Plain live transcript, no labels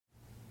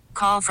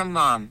Call from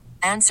mom.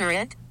 Answer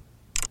it.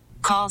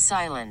 Call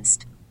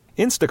silenced.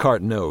 Instacart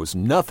knows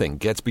nothing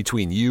gets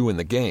between you and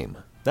the game.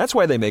 That's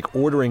why they make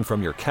ordering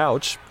from your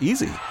couch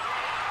easy.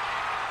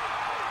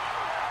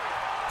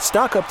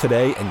 Stock up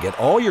today and get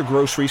all your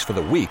groceries for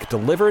the week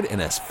delivered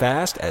in as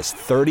fast as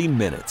 30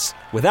 minutes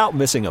without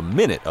missing a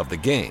minute of the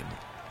game.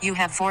 You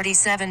have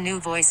 47 new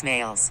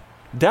voicemails.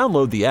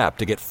 Download the app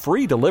to get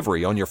free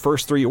delivery on your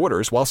first 3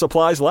 orders while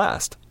supplies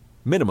last.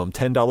 Minimum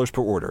 $10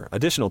 per order.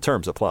 Additional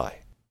terms apply.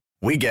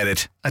 We get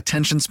it.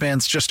 Attention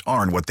spans just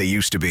aren't what they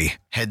used to be.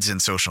 Heads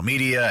in social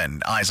media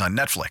and eyes on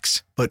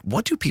Netflix. But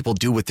what do people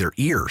do with their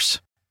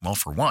ears? Well,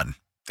 for one,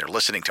 they're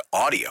listening to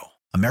audio.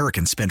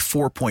 Americans spend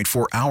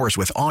 4.4 hours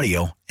with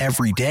audio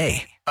every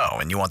day. Oh,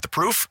 and you want the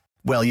proof?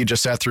 Well, you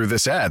just sat through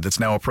this ad that's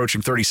now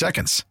approaching 30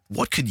 seconds.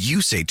 What could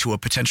you say to a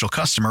potential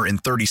customer in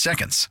 30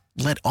 seconds?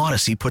 Let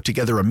Odyssey put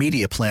together a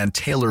media plan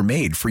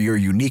tailor-made for your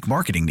unique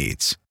marketing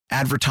needs.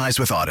 Advertise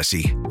with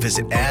Odyssey.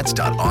 Visit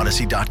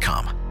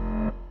ads.odyssey.com.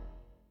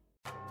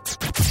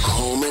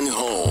 Home and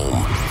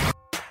Home.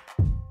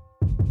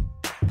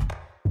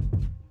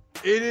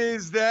 It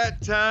is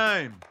that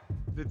time.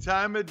 The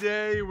time of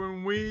day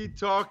when we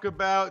talk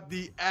about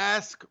the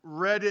Ask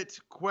Reddit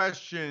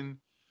question,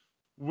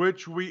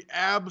 which we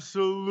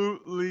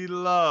absolutely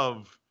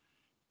love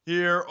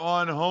here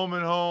on Home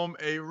and Home,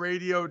 a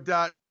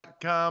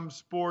radio.com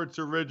sports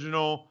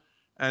original.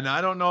 And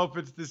I don't know if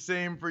it's the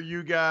same for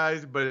you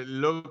guys, but it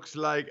looks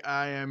like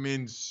I am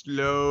in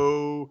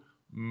slow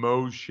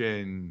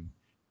motion.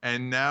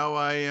 And now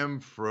I am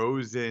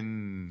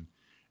frozen.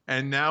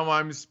 And now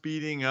I'm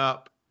speeding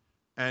up.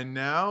 And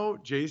now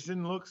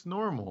Jason looks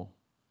normal.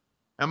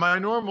 Am I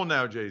normal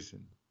now,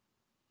 Jason?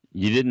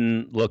 You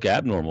didn't look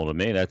abnormal to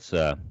me. That's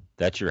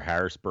your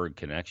Harrisburg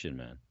connection,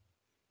 man.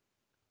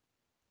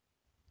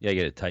 Yeah,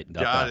 get it tightened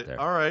up out there.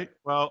 All right.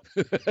 Well,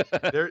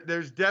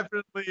 there's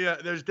definitely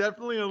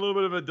a little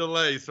bit of a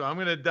delay, so I'm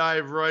going to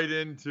dive right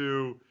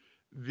into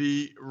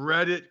the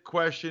Reddit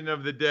question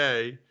of the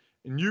day,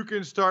 and you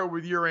can start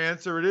with your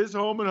answer. It is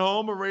Home and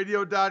Home, a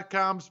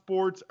radio.com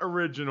sports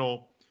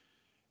original,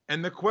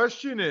 and the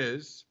question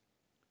is,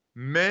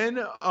 men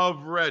of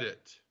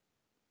Reddit,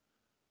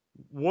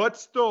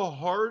 what's the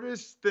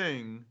hardest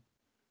thing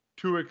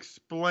to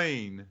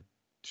explain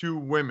to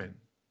women?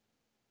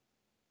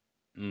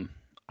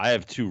 I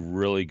have 2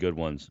 really good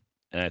ones,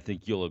 and I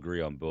think you'll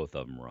agree on both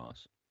of them,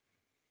 Ross.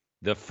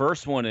 The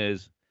first one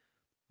is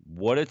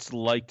what it's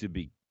like to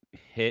be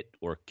hit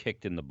or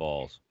kicked in the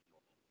balls.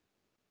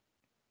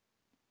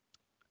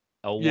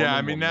 Yeah,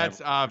 I mean, that's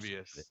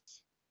obvious.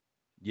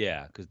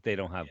 Yeah, because they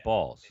don't have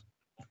balls.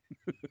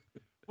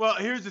 Well,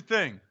 here's the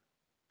thing.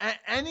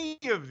 Any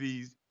of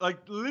these, like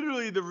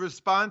literally the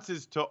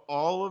responses to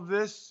all of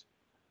this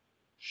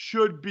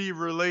should be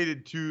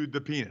related to the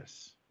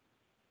penis.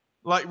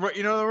 Like,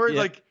 you know,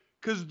 like,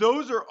 because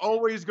those are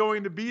always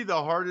going to be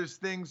the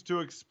hardest things to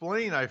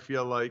explain, I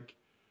feel like,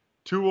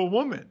 to a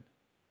woman.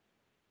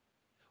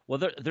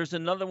 Well, there's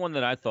another one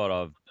that I thought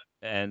of,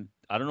 and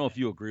I don't know if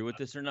you agree with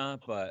this or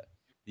not, but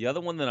the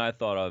other one that I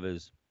thought of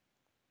is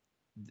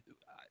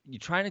you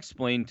try and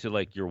explain to,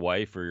 like, your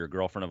wife or your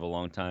girlfriend of a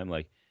long time,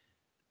 like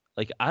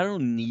I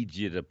don't need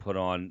you to put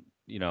on,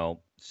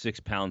 6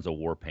 pounds of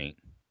war paint.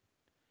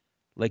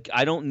 Like,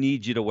 I don't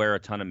need you to wear a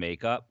ton of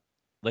makeup.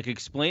 Like,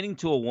 explaining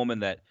to a woman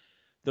that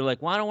they're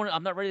like, well,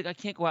 I'm not ready. I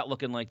can't go out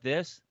looking like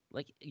this.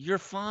 Like, you're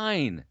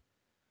fine.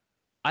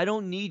 I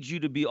don't need you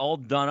to be all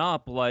done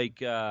up like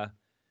Donna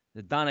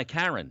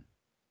Karen.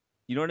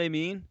 You know what I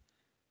mean?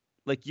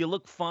 Like, you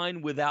look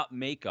fine without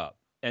makeup.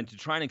 And to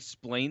try and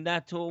explain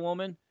that to a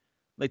woman,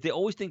 like, they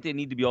always think they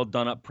need to be all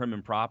done up, prim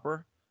and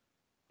proper.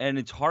 And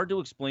it's hard to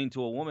explain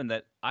to a woman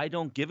that I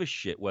don't give a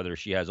shit whether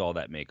she has all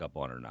that makeup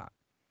on or not.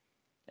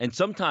 And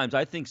sometimes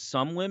I think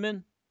some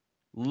women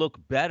look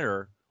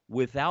better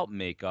without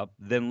makeup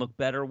than look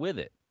better with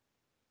it.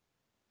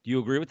 Do you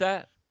agree with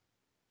that?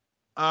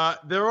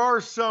 There are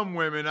some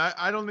women.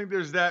 I don't think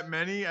there's that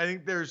many. I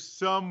think there's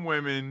some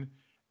women,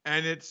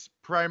 and it's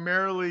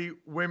primarily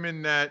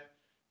women that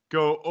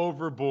go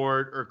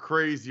overboard or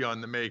crazy on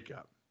the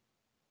makeup.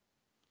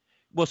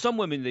 Well, some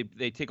women,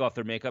 they take off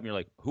their makeup and you're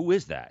like, who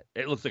is that?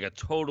 It looks like a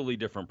totally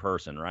different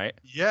person, right?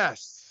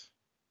 Yes.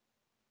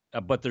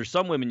 But there's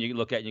some women you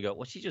look at and you go,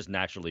 well, she's just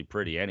naturally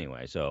pretty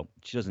anyway, so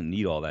she doesn't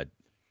need all that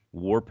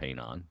war paint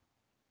on.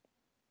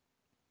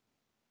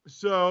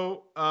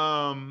 So,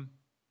 all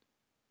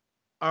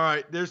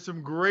right, there's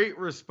some great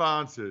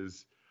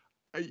responses.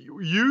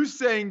 You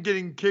saying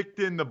getting kicked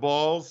in the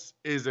balls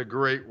is a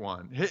great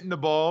one. Hitting the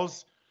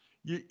balls,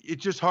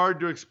 it's just hard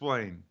to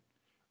explain.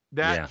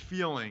 That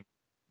feeling,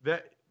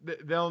 that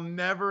they'll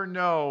never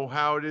know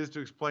how it is to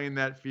explain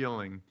that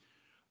feeling.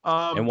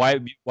 And why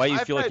you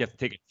feel like you have to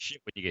take a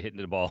shit when you get hit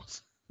in the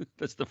balls?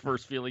 That's the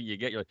first feeling you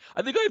get. You're like,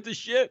 I think I have to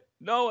shit.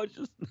 No, I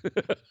just.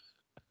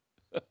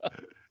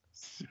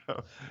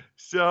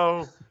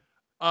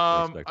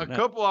 A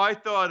couple I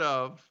thought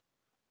of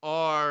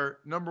are,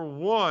 number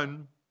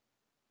one,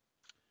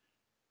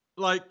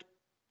 like,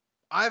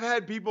 I've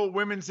had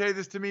women say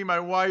this to me,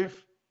 my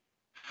wife,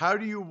 how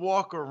do you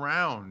walk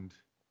around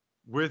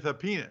with a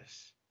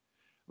penis?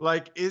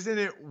 Like, isn't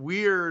it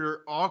weird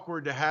or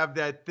awkward to have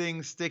that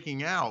thing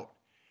sticking out?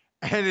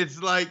 And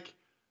it's like,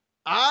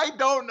 I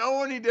don't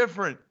know any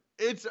different.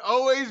 It's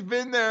always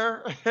been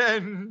there.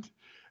 And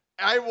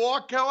I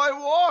walk how I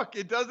walk.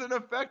 It doesn't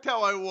affect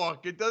how I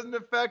walk. It doesn't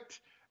affect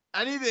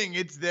anything.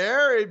 It's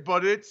there,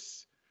 but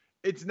it's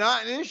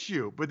not an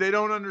issue. But they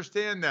don't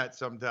understand that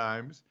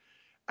sometimes.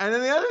 And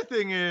then the other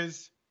thing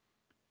is,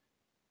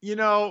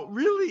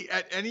 really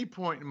at any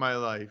point in my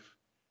life,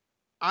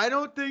 I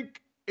don't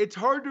think it's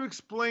hard to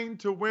explain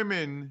to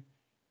women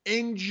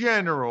in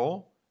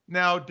general.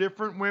 Now,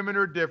 different women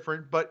are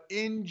different, but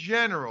in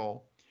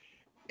general,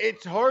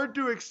 it's hard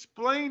to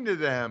explain to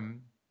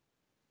them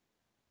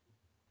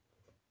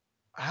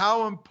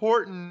how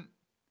important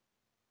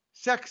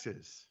sex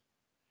is.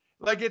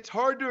 Like, it's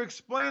hard to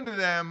explain to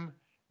them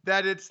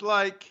that it's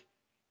like,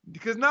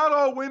 because not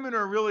all women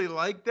are really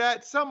like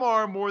that. Some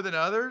are more than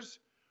others,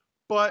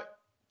 but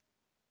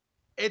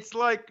it's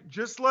like,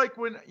 just like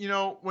when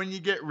you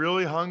get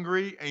really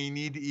hungry and you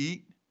need to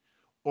eat,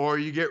 or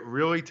you get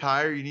really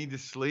tired, you need to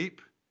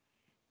sleep.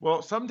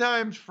 Well,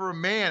 sometimes for a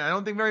man, I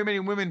don't think very many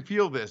women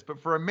feel this,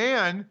 but for a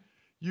man,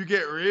 you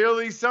get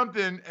really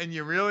something and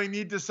you really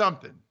need to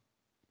something.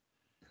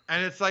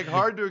 And it's like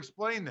hard to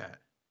explain that.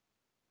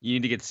 You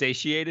need to get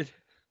satiated?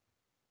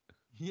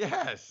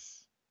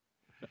 Yes.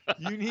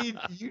 You need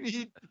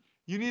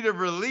a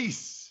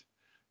release.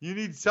 You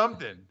need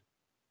something.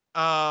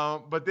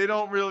 But they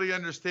don't really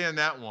understand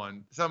that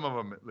one. Some of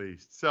them at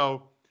least.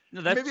 So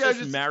no, that's maybe just I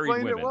just married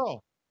explained women. it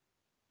well.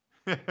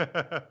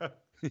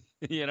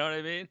 You know what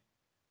I mean?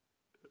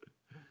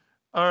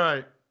 All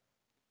right.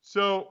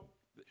 So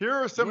here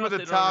are some of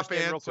the top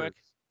answers. Real quick?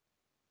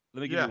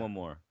 Let me give you one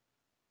more.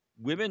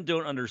 Women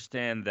don't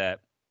understand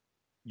that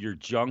your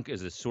junk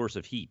is a source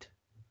of heat.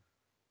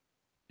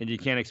 And you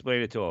can't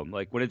explain it to them.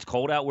 Like, when it's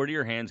cold out, where do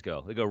your hands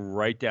go? They go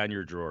right down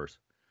your drawers.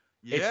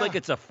 Yeah. It's like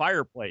it's a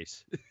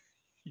fireplace.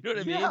 You know what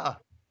I mean? Yeah.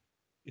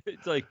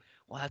 It's like,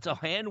 well, that's a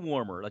hand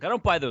warmer. Like, I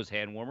don't buy those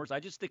hand warmers. I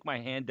just stick my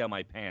hand down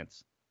my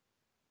pants.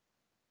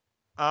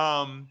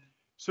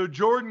 So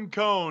Jordan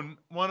Cohn,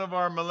 one of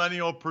our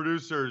millennial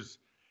producers,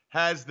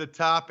 has the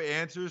top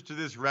answers to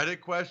this Reddit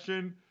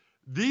question.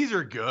 These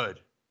are good.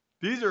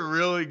 These are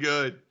really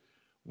good.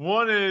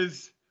 One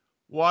is,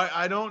 why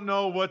I don't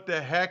know what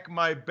the heck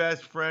my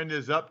best friend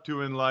is up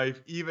to in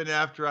life, even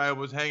after I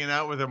was hanging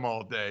out with him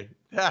all day.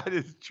 That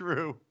is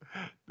true.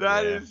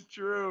 That is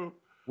true.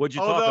 What'd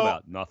you talk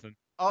about? Nothing.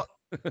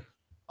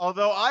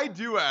 Although I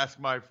do ask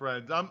my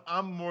friends,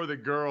 I'm more the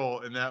girl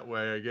in that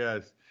way, I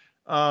guess.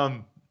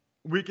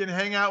 We can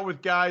hang out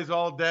with guys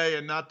all day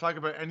and not talk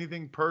about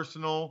anything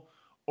personal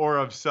or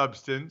of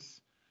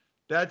substance.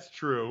 That's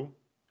true.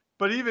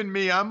 But even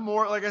me, I'm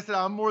more, like I said,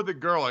 I'm more the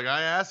girl. Like,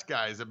 I ask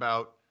guys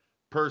about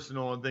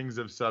personal and things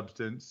of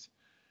substance.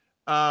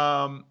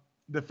 The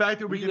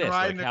fact that we can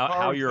ride in the car.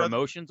 How your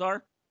emotions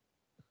are?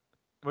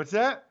 What's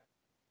that?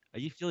 Are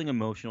you feeling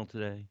emotional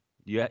today?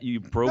 You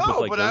broke with No,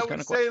 like but those I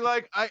would say,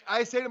 like,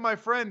 I say to my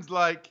friends,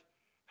 like,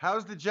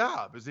 how's the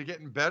job? Is it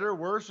getting better,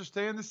 worse, or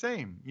staying the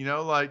same?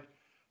 Like,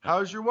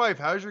 how's your wife?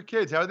 How's your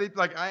kids? How are they?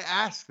 Like, I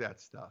ask that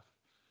stuff.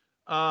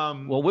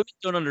 Well, women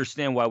don't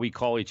understand why we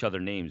call each other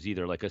names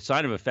either. Like, a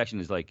sign of affection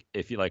is like,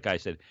 if you, like I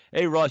said,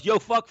 hey Ross, yo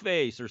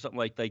fuckface, or something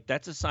like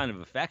that's a sign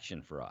of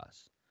affection for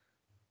us.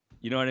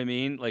 You know what I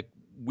mean? Like,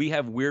 we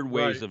have weird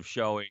ways of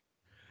showing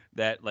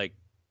that, like,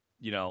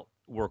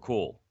 we're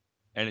cool,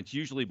 and it's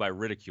usually by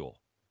ridicule,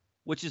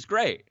 which is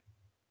great.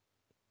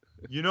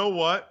 You know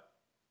what?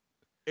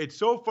 It's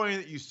so funny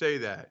that you say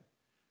that,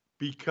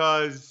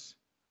 because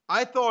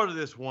I thought of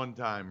this one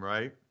time,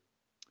 right?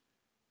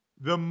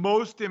 The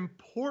most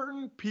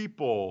important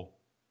people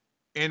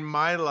in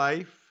my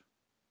life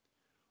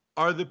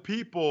are the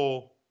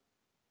people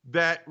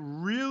that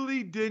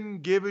really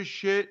didn't give a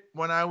shit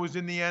when I was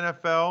in the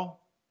NFL,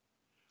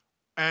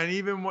 and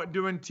even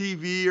doing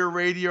TV or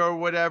radio or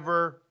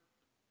whatever,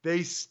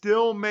 they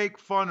still make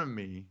fun of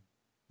me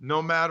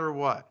no matter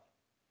what.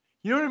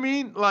 You know what I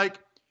mean? Like,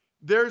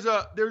 there's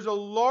a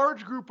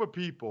large group of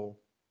people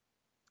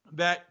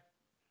that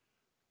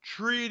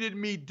treated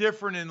me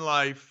different in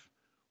life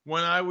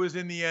when I was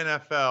in the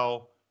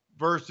NFL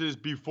versus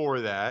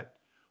before that,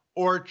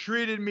 or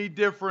treated me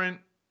different,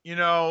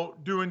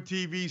 doing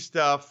TV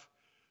stuff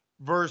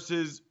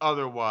versus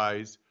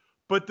otherwise.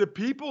 But the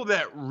people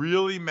that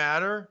really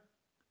matter,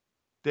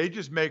 they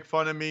just make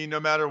fun of me no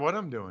matter what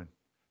I'm doing.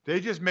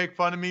 They just make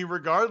fun of me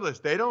regardless.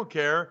 They don't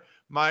care.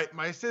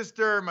 My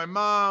sister, my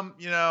mom,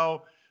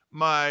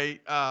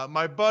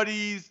 my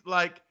buddies,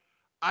 like,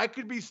 I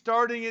could be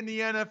starting in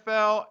the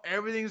NFL,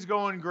 everything's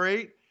going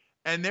great,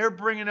 and they're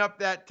bringing up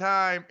that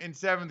time in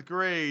 7th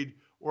grade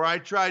where I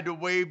tried to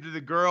wave to the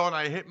girl and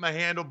I hit my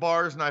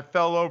handlebars and I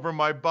fell over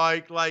my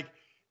bike. Like,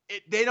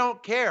 they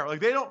don't care.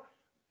 Like,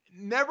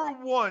 never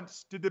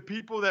once did the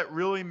people that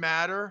really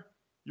matter,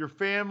 your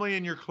family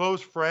and your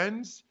close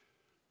friends,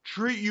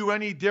 treat you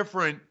any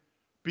different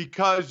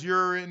because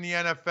you're in the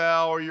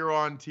NFL or you're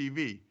on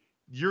TV.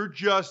 you're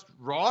just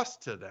Ross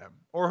to them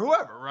or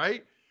whoever,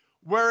 right?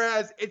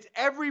 Whereas it's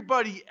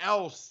everybody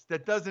else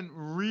that doesn't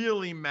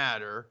really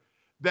matter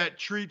that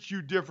treats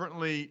you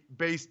differently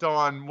based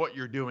on what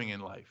you're doing in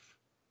life.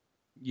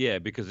 Yeah,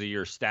 because of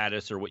your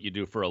status or what you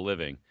do for a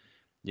living.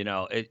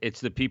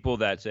 It's the people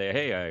that say,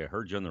 "Hey, I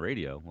heard you on the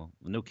radio." Well,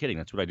 no kidding.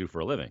 That's what I do for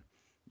a living.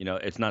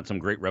 It's not some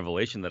great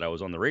revelation that I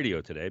was on the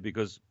radio today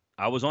because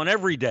I was on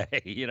every day,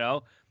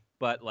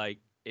 But like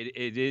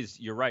it is,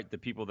 you're right. The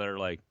people that are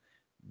like,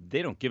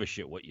 they don't give a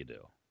shit what you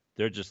do.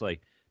 They're just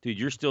like, dude,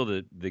 you're still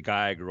the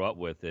guy I grew up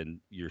with and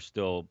you're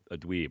still a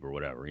dweeb or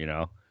whatever,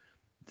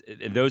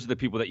 And those are the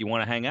people that you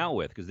want to hang out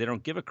with because they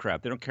don't give a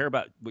crap. They don't care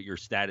about what your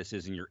status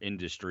is in your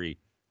industry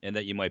and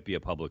that you might be a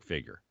public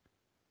figure.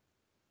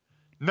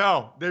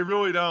 No, they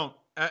really don't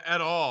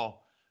at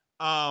all.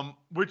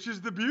 Which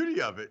is the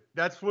beauty of it.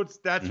 That's why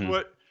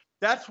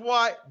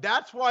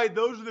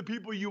those are the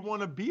people you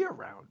want to be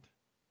around.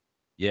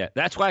 Yeah,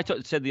 that's why I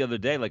said the other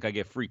day, like I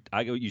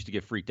used to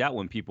get freaked out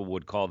when people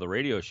would call the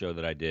radio show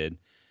that I did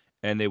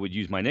and they would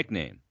use my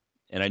nickname.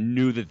 And I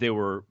knew that they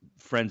were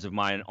friends of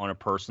mine on a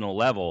personal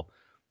level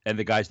and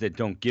the guys that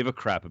don't give a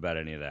crap about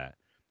any of that.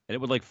 And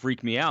it would like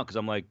freak me out because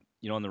I'm like,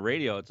 on the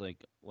radio, it's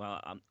like,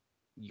 well,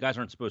 you guys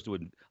aren't supposed to,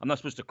 I'm not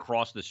supposed to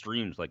cross the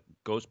streams like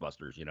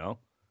Ghostbusters, It's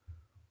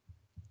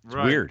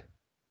right. Weird.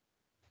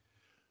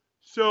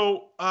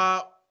 So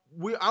I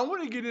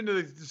want to get into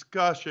the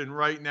discussion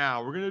right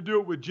now. We're going to do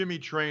it with Jimmy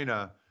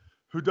Traina,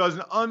 who does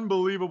an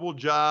unbelievable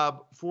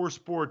job for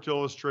Sports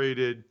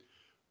Illustrated,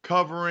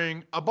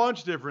 covering a bunch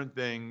of different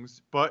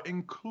things, but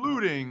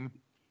including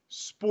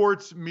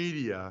sports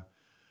media.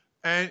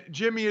 And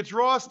Jimmy, it's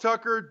Ross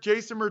Tucker,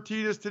 Jason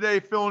Martinez today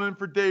filling in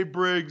for Dave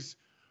Briggs.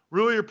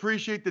 Really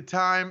appreciate the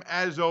time,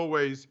 as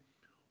always.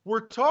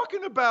 We're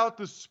talking about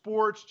the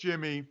sports,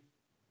 Jimmy,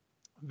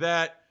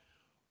 that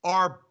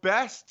are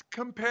best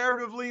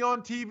comparatively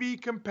on TV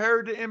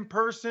compared to in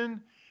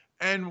person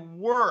and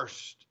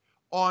worst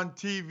on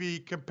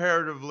TV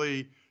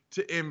comparatively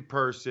to in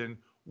person.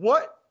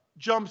 What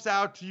jumps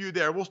out to you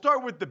there? We'll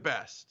start with the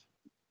best.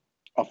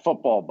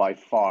 Football by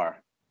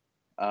far.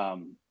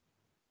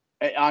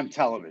 On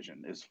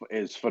television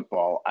is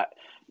football.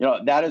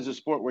 That is a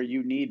sport where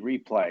you need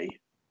replay.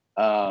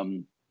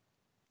 I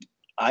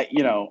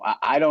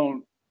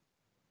don't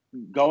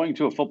going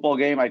to a football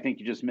game. I think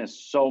you just miss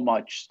so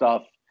much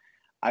stuff.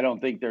 I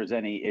don't think there's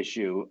any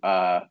issue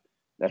that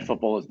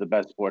football is the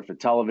best sport for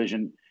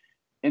television.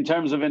 In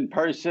terms of in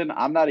person,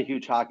 I'm not a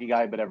huge hockey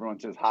guy, but everyone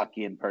says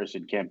hockey in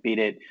person can't beat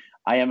it.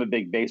 I am a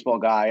big baseball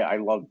guy. I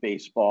love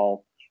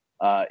baseball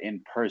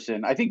in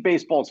person. I think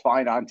baseball's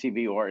fine on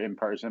TV or in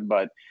person,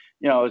 but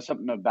it's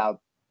something about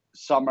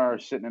summer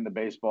sitting in the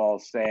baseball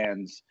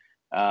stands.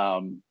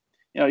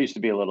 It used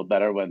to be a little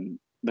better when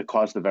the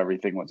cost of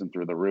everything wasn't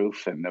through the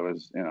roof and there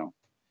was,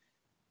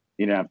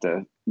 you didn't have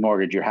to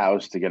mortgage your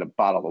house to get a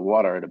bottle of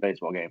water at a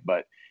baseball game.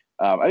 But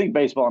I think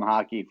baseball and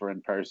hockey for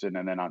in person,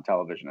 and then on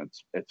television,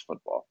 it's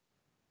football.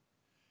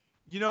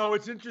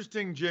 It's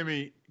interesting,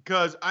 Jimmy,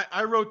 because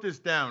I wrote this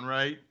down,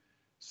 right?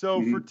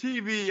 So for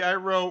TV, I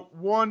wrote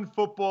 1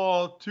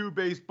 football, 2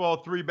 baseball,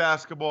 3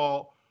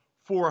 basketball,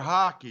 4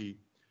 hockey.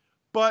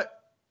 But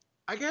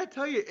I got to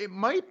tell you, it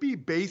might be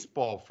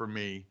baseball for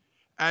me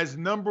as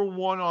number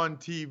 1 on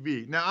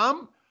TV.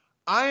 Now,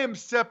 I am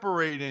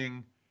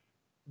separating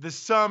the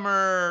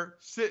summer,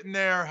 sitting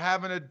there,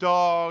 having a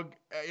dog,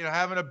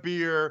 having a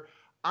beer.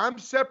 I'm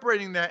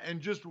separating that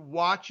and just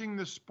watching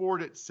the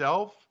sport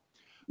itself.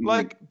 Mm-hmm.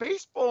 Like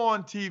baseball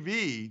on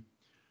TV,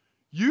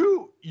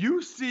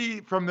 you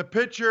see from the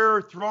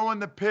pitcher throwing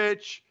the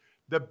pitch,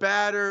 the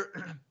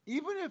batter,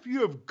 even if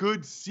you have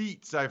good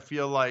seats, I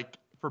feel like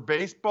for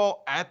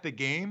baseball at the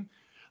game,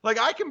 like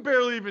I can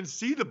barely even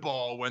see the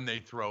ball when they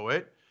throw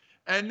it.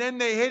 And then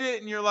they hit it,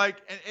 and you're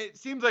like, and it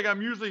seems like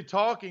I'm usually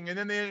talking, and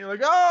then you're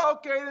like, oh,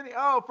 okay, then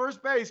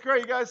first base,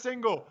 great, you got a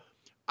single.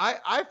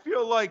 I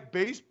feel like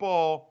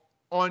baseball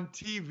on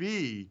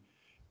TV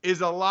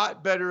is a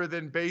lot better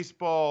than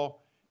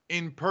baseball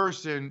in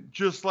person,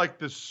 just like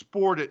the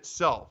sport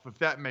itself, if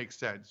that makes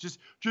sense. Just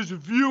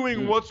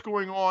viewing what's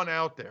going on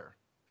out there.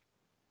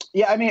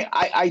 Yeah, I mean,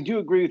 I do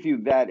agree with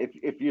you that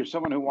if you're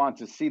someone who wants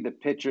to see the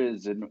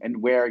pitches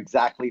and where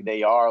exactly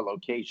they are,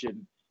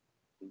 location,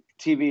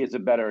 TV is a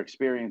better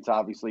experience,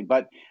 obviously.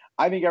 But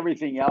I think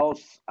everything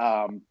else,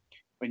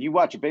 when you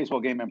watch a baseball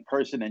game in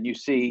person and you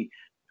see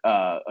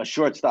a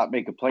shortstop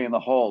make a play in the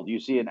hole, you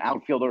see an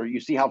outfielder, you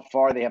see how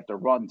far they have to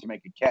run to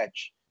make a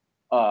catch,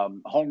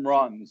 home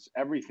runs,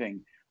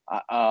 everything,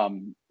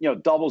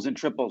 doubles and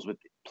triples with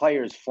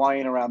players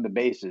flying around the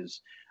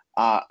bases.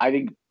 I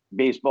think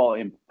baseball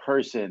in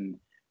person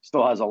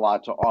still has a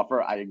lot to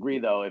offer. I agree,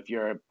 though, if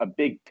you're a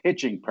big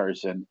pitching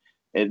person,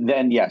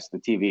 then yes, the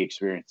TV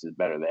experience is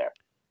better there.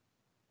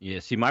 Yeah,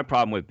 see, my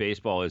problem with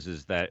baseball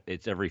is that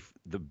it's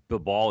the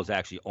ball is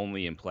actually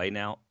only in play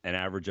now, an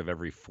average of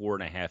every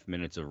 4.5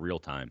 minutes of real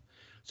time.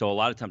 So a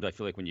lot of times I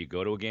feel like when you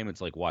go to a game, it's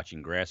like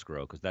watching grass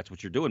grow because that's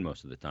what you're doing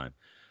most of the time.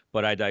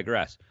 But I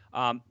digress.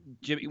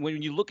 Jimmy,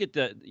 when you look at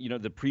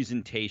the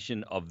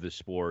presentation of the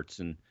sports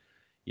and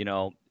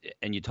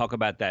and you talk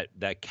about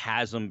that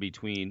chasm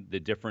between the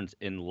difference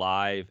in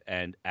live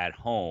and at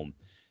home.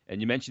 And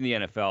you mentioned the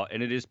NFL,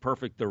 and it is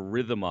perfect, the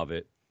rhythm of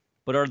it.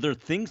 But are there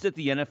things that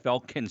the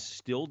NFL can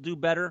still do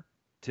better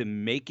to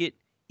make it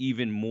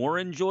even more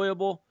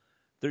enjoyable?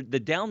 The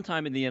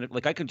downtime in the NFL,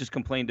 like I can just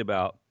complained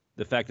about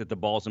the fact that the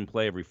ball's in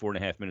play every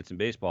 4.5 minutes in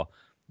baseball.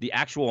 The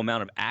actual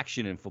amount of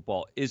action in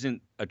football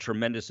isn't a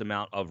tremendous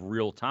amount of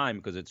real time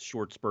because it's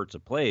short spurts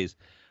of plays.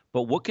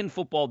 But what can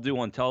football do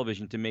on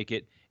television to make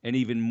it an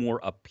even more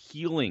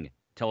appealing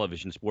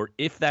television sport,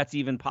 if that's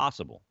even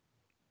possible?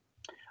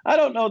 I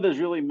don't know there's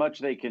really much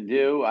they can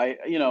do.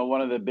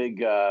 One of the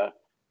big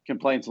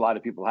complaints a lot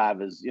of people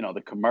have is,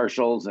 the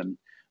commercials, and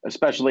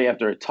especially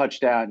after a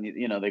touchdown,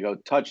 they go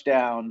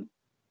touchdown,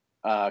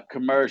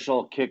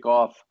 commercial,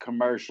 kickoff,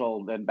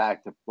 commercial, then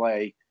back to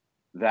play.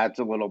 That's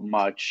a little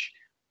much.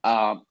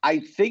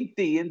 I think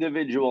the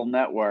individual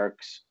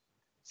networks,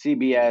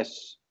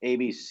 CBS,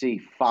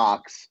 ABC,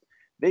 Fox,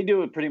 they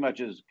do it pretty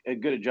much as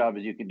good a job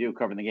as you can do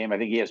covering the game. I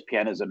think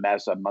ESPN is a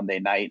mess on Monday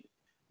night,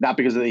 not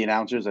because of the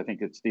announcers. I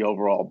think it's the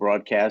overall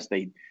broadcast.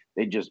 They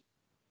just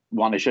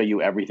want to show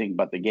you everything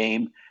but the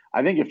game.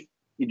 I think if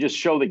you just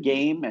show the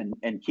game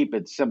and keep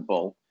it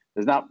simple,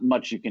 there's not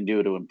much you can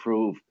do to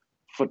improve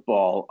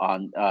football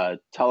on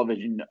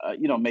television.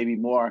 Maybe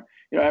more.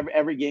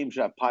 Every game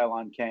should have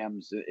pylon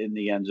cams in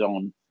the end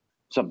zone,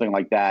 something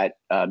like that.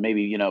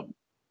 Maybe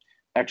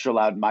extra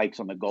loud mics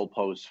on the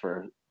goalposts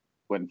for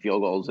when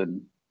field goals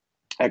and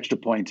extra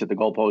points at the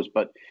goalpost.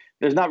 But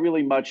there's not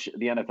really much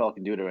the NFL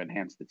can do to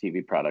enhance the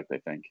TV product, I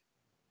think.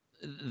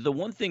 The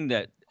one thing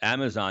that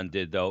Amazon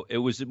did, though, it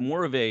was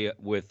more of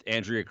with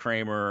Andrea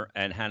Kramer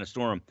and Hannah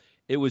Storm,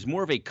 it was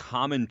more of a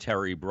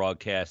commentary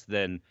broadcast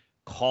than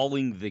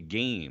calling the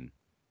game.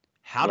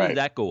 How did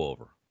that go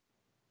over?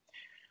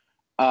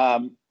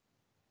 I'm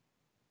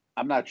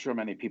not sure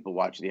many people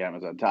watch the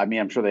Amazon. I mean,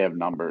 I'm sure they have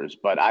numbers,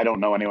 but I don't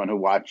know anyone who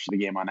watched the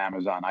game on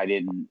Amazon. I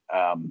didn't.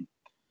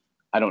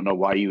 I don't know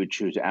why you would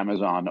choose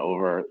Amazon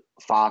over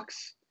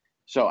Fox.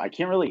 So I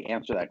can't really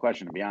answer that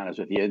question, to be honest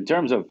with you. In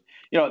terms of,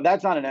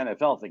 that's not an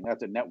NFL thing.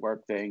 That's a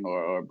network thing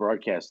or a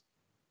broadcast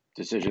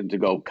decision to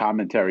go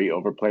commentary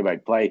over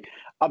play-by-play.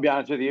 I'll be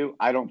honest with you.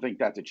 I don't think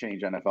that's a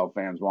change NFL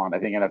fans want. I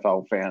think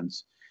NFL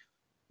fans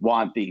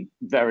want the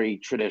very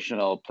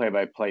traditional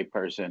play-by-play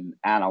person,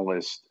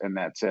 analyst, and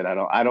that's it.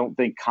 I don't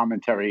think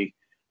commentary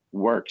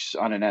works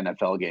on an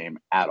NFL game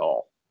at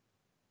all.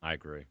 I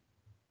agree.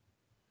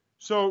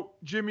 So,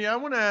 Jimmy, I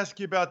want to ask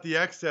you about the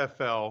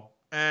XFL.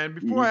 And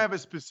before I have a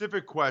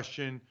specific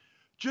question,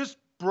 just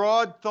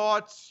broad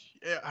thoughts.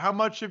 How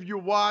much have you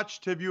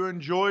watched? Have you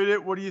enjoyed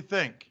it? What do you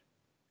think?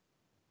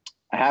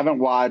 I haven't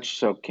watched,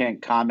 so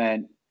can't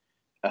comment.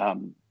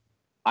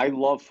 I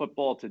love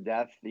football to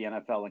death, the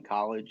NFL and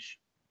college.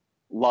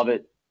 Love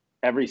it.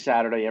 Every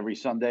Saturday, every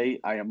Sunday,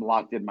 I am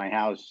locked in my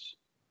house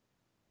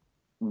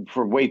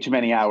for way too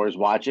many hours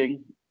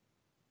watching.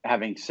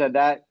 Having said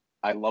that,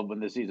 I love when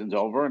the season's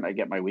over and I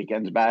get my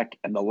weekends back.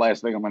 And the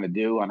last thing I'm going to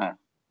do on a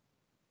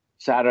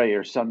Saturday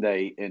or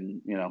Sunday in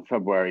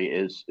February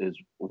is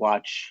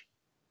watch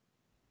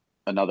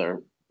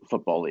another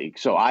football league.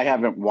 So I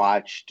haven't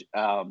watched.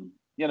 I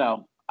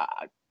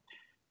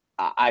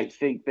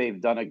think they've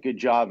done a good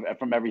job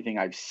from everything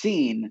I've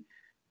seen.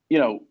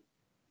 The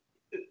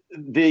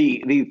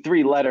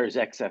three letters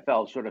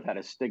XFL sort of had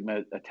a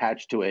stigma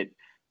attached to it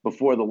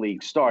before the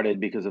league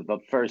started because of the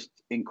first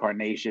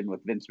incarnation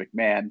with Vince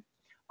McMahon.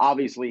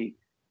 Obviously,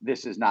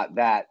 this is not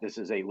that. This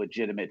is a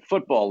legitimate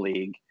football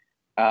league.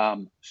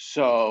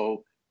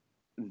 So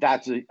I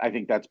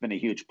think that's been a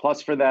huge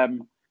plus for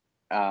them.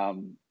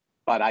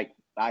 But I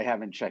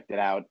haven't checked it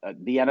out.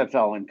 The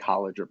NFL and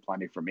college are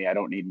plenty for me. I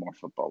don't need more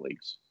football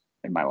leagues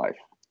in my life.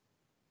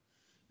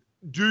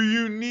 Do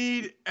you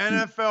need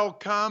NFL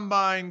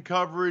Combine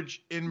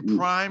coverage in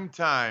prime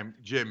time,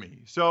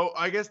 Jimmy? So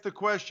I guess the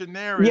question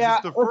there is,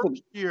 it's the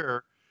first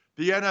year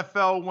the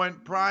NFL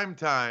went prime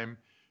time.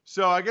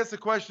 So I guess the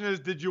question is,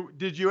 did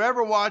you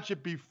ever watch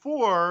it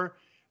before?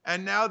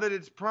 And now that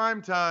it's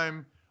prime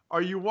time,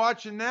 are you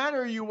watching that,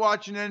 or are you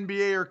watching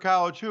NBA or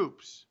college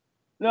hoops?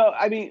 No,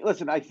 I mean,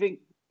 listen, I think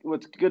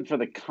what's good for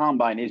the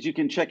Combine is you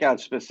can check out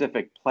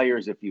specific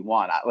players if you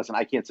want. Listen,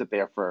 I can't sit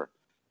there for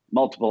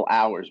multiple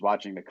hours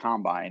watching the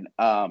Combine.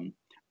 But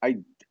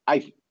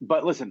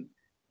listen,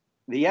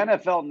 the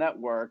NFL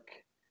Network,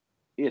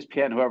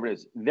 ESPN, whoever it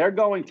is, they're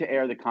going to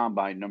air the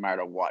Combine no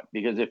matter what.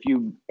 Because if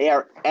you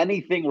air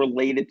anything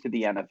related to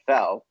the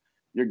NFL,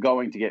 you're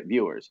going to get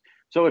viewers.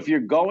 So if you're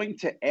going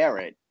to air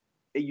it,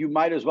 you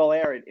might as well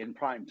air it in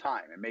prime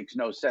time. It makes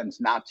no sense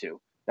not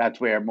to.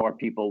 That's where more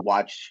people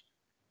watch,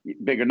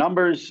 bigger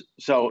numbers.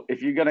 So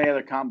if you're going to air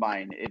the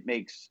Combine, it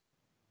makes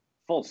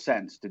full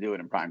sense to do it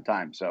in prime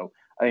time. So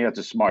I think that's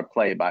a smart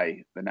play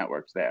by the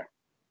networks there.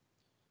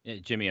 Yeah,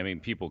 Jimmy, I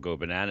mean, people go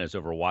bananas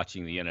over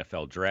watching the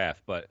NFL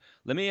draft, but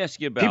let me ask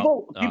you about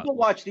people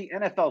watch the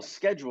NFL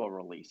schedule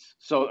release.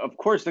 So of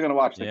course they're going to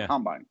watch the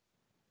Combine.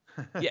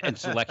 Yeah, and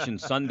Selection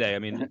Sunday. I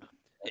mean,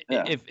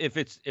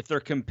 if they're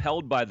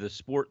compelled by the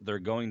sport, they're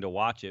going to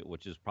watch it,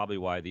 which is probably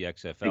why the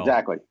XFL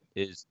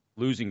is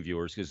losing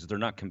viewers because they're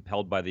not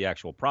compelled by the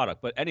actual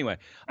product. But anyway,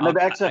 And the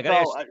I gotta ask,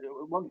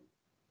 XFL,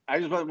 I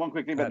just want one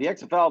quick thing about the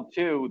XFL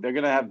too. They're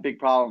going to have big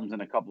problems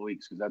in a couple of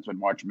weeks because that's when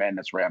March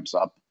Madness ramps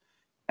up,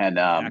 and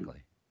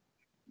exactly.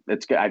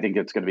 I think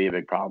it's going to be a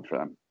big problem for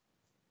them.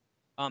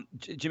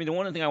 Jimmy, the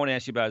one thing I want to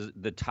ask you about is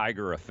the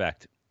Tiger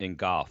effect in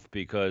golf,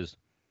 because,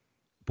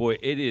 boy,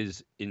 it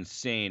is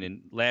insane.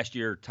 And last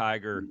year,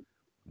 Tiger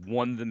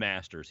won the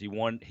Masters. He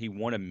won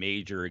a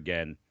major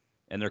again,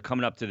 and they're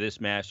coming up to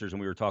this Masters.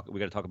 And we got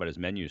to talk about his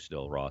menu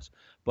still, Ross.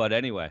 But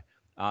anyway,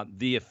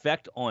 the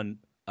effect on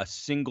a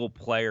single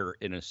player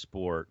in a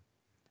sport,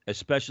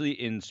 especially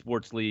in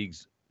sports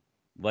leagues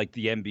like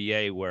the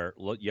NBA, where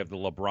you have the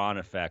LeBron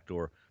effect,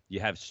 or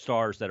you have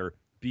stars that are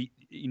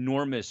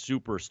enormous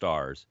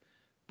superstars.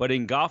 But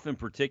in golf in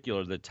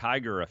particular, the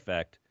Tiger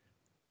effect,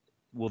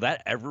 will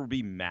that ever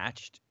be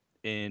matched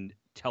in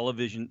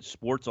television,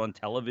 sports on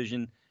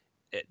television,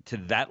 to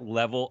that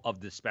level of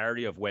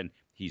disparity of when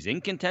he's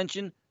in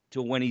contention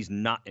to when he's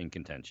not in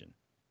contention?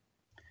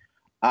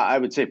 I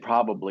would say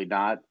probably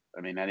not.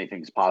 I mean,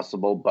 anything's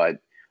possible, but,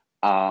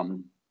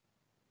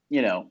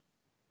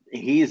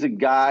 he's a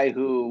guy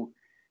who,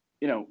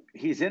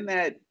 he's in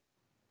that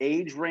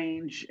age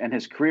range, and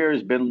his career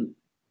has been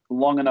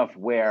long enough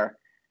where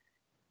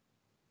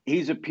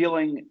he's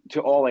appealing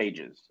to all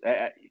ages.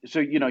 So,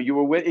 you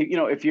were with,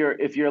 if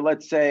you're,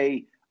 let's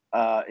say,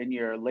 in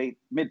your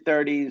mid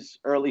 30s,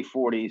 early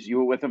 40s, you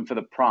were with him for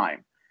the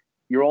prime.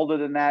 You're older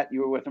than that,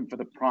 you were with him for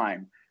the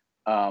prime.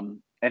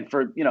 And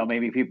for,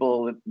 maybe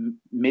people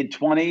mid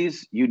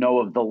 20s,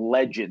 of the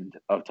legend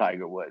of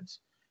Tiger Woods.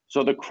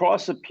 So the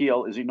cross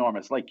appeal is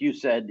enormous. Like you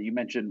said, you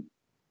mentioned,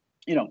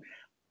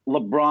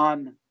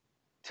 LeBron,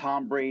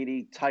 Tom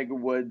Brady, Tiger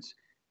Woods.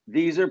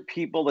 These are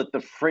people that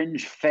the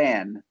fringe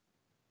fan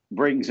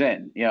brings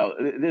in.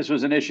 This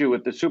was an issue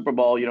with the Super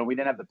Bowl. We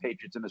didn't have the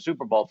Patriots in the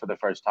Super Bowl for the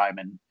first time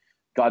in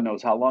God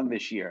knows how long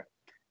this year.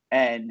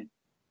 And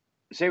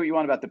say what you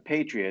want about the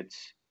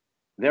Patriots,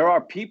 there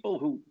are people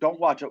who don't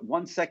watch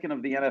 1 second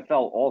of the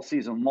NFL all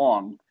season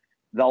long.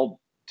 They'll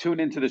tune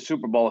into the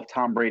Super Bowl if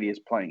Tom Brady is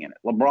playing in it.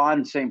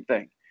 LeBron, same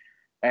thing.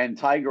 And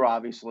Tiger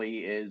obviously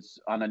is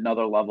on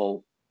another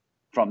level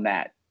from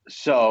that.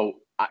 So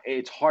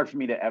it's hard for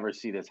me to ever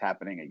see this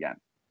happening again.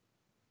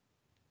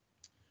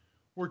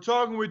 We're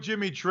talking with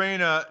Jimmy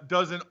Traina,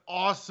 does an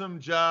awesome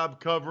job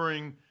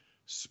covering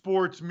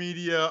sports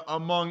media,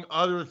 among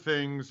other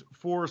things,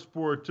 for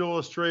Sports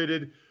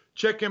Illustrated.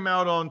 Check him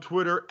out on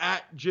Twitter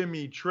at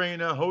Jimmy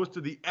Traina, host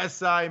of the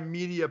SI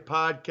Media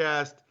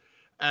podcast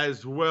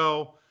as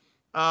well.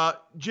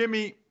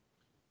 Jimmy,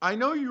 I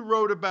know you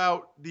wrote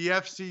about the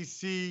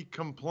FCC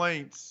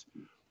complaints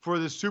for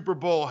the Super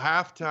Bowl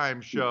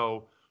halftime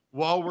show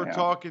while we're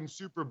talking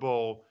Super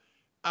Bowl.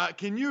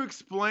 Can you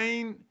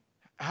explain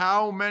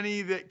how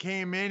many that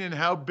came in and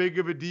how big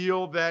of a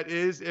deal that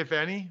is, if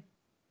any?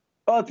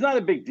 Well, it's not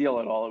a big deal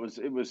at all.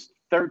 It was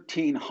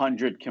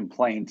 1,300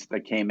 complaints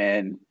that came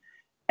in.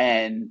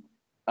 And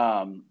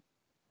I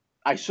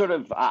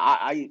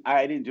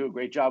didn't do a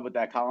great job with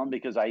that column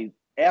because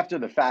after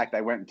the fact,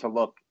 I went to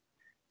look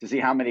to see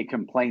how many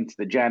complaints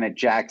the Janet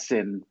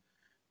Jackson,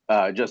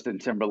 Justin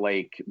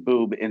Timberlake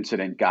boob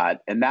incident got.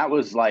 And that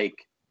was like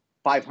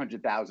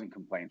 500,000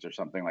 complaints or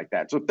something like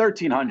that. So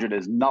 1,300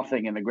 is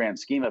nothing in the grand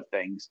scheme of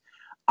things.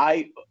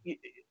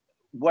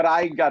 What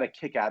I got a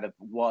kick out of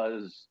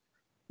was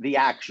the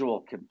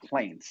actual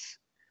complaints.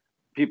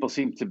 People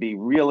seem to be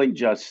really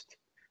just,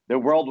 their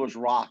world was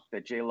rocked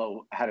that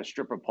J-Lo had a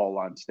stripper pole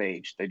on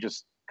stage. They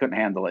just couldn't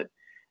handle it.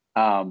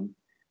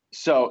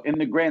 So in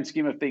the grand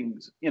scheme of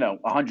things,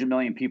 100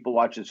 million people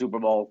watch the Super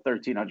Bowl,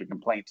 1,300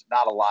 complaints,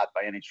 not a lot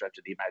by any stretch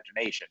of the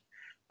imagination.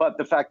 But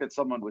the fact that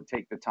someone would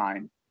take the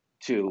time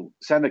to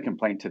send a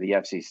complaint to the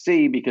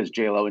FCC because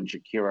J-Lo and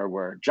Shakira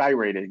were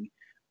gyrating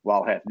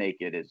while half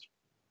naked is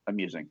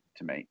amusing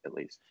to me, at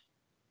least.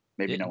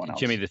 Maybe no one else.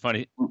 Jimmy, the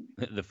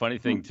funny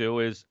thing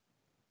too is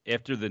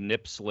after the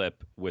nip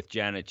slip with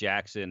Janet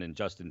Jackson and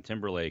Justin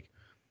Timberlake,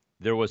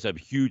 there was a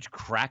huge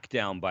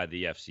crackdown by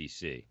the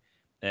FCC.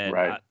 And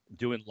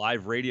doing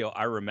live radio,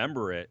 I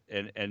remember it,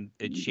 and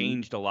it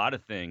changed a lot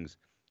of things.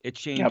 It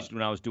changed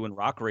when I was doing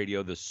rock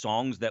radio, the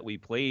songs that we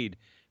played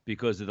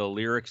because of the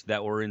lyrics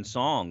that were in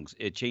songs.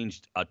 It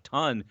changed a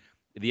ton.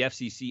 The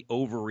FCC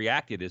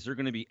overreacted. Is there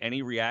going to be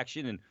any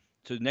reaction? And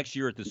so next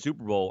year at the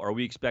Super Bowl, are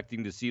we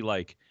expecting to see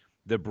like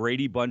the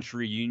Brady Bunch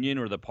reunion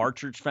or the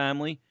Partridge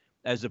Family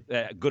as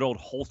a good old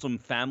wholesome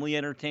family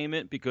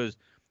entertainment? Because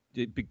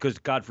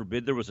God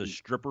forbid there was a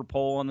stripper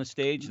pole on the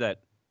stage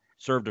that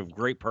served a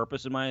great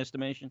purpose in my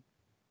estimation.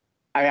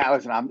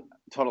 Listen, I'm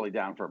totally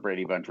down for a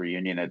Brady Bunch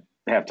reunion at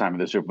halftime of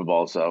the Super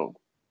Bowl, so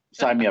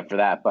sign me up for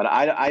that. But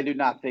I do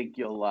not think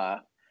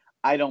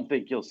I don't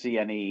think you'll see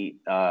any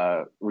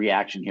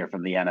reaction here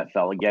from the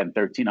NFL. Again,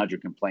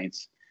 1,300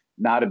 complaints,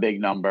 not a big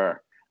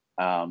number.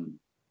 And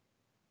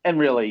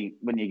really,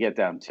 when you get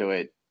down to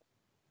it,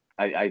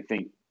 I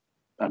think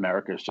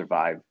America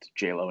survived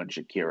J-Lo and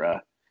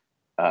Shakira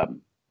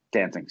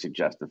dancing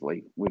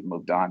suggestively. We've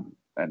moved on,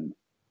 and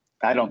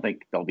I don't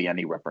think there'll be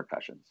any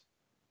repercussions.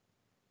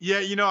 Yeah,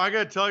 I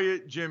got to tell you,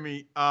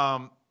 Jimmy.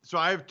 So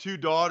I have two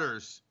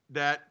daughters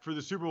that for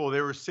the Super Bowl,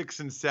 they were 6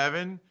 and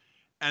 7,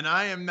 and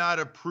I am not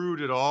a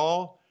prude at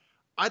all.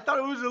 I thought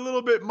it was a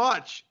little bit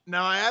much.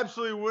 Now, I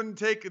absolutely wouldn't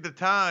take the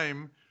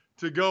time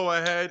to go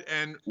ahead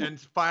and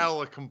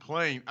file a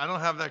complaint. I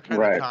don't have that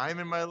kind of time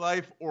in my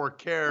life or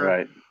care.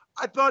 Right.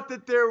 I thought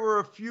that there were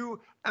a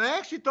few, and I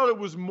actually thought it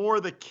was more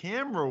the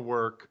camera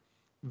work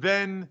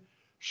than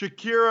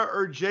Shakira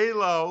or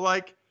J-Lo.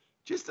 Like,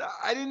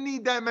 I didn't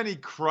need that many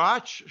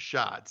crotch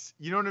shots.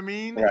 You know what I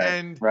mean?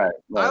 Right, right.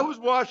 I was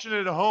watching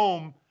it at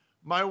home.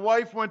 My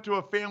wife went to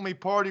a family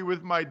party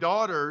with my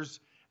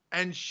daughters,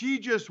 and she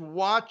just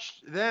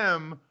watched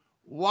them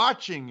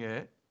watching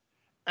it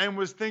and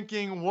was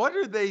thinking, what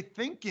are they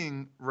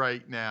thinking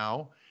right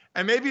now?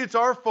 And maybe it's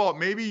our fault.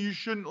 Maybe you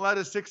shouldn't let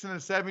a 6 and a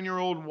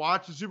 7-year-old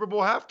watch the Super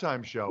Bowl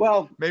halftime show.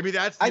 Well, maybe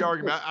that's the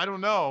argument. I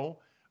don't know.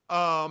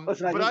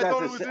 Listen, but I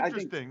thought it was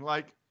interesting.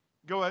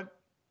 Go ahead.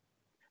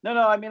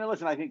 No. I mean,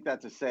 listen, I think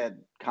that's a sad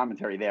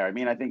commentary there. I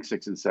mean, I think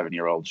 6 and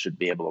 7-year-olds should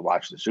be able to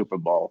watch the Super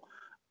Bowl.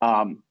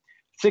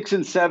 6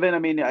 and 7. I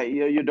mean,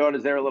 your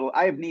daughters, they're a little.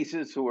 I have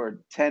nieces who are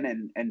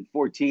 10 and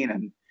 14,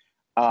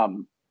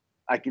 and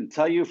I can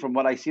tell you from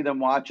what I see them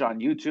watch on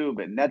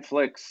YouTube and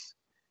Netflix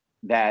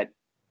that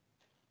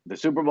the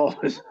Super Bowl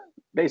is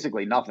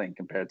basically nothing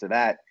compared to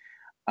that.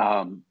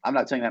 I'm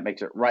not saying that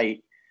makes it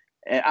right.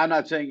 And I'm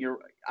not saying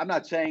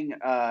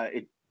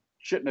it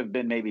shouldn't have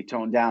been maybe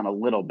toned down a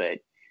little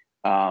bit.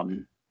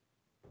 But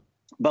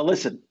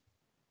listen,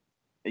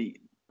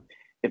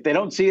 if they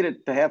don't see it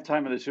at the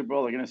halftime of the Super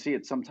Bowl, they're going to see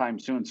it sometime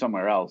soon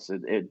somewhere else.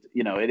 At the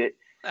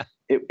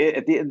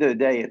end of the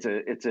day,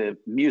 it's a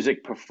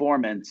music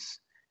performance,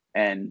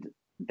 and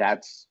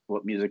that's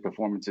what music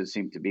performances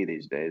seem to be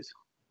these days.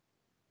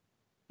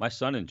 My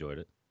son enjoyed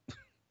it.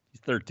 He's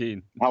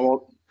 13. How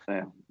old?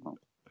 Yeah.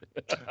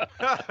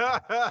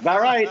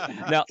 About right.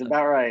 Now, it's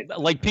about right.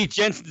 Like Pete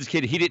Jensen's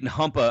kid, he didn't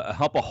hump a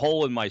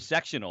hole in my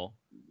sectional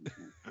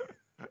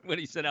when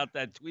he sent out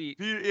that tweet.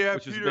 Peter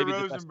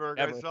Rosenberg.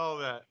 I saw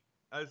that.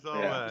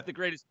 That. It's the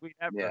greatest tweet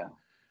ever. Yeah.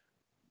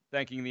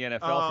 Thanking the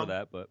NFL for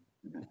that, but.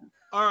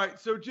 All right,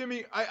 so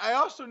Jimmy, I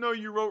also know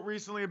you wrote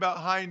recently about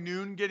High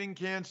Noon getting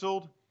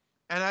canceled,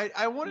 and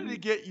I wanted to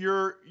get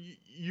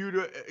you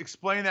to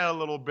explain that a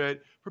little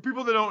bit. For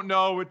people that don't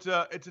know, it's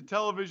a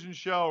television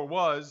show, or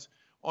was,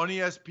 on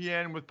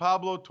ESPN with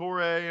Pablo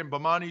Torre and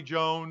Bomani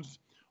Jones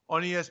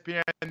on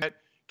ESPN that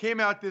came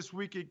out this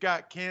week. It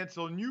got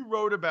canceled, and you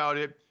wrote about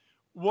it.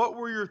 What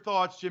were your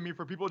thoughts, Jimmy,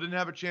 for people who didn't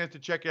have a chance to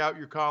check out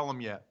your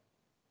column yet?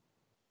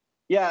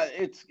 Yeah,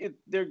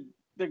 they're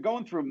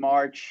going through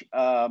March.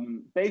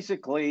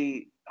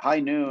 Basically, High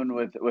Noon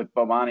with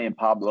Bomani and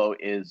Pablo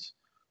is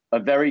a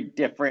very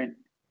different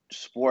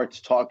sports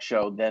talk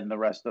show than the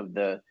rest of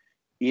the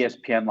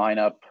ESPN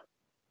lineup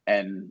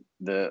and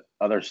the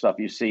other stuff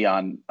you see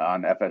on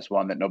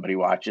FS1 that nobody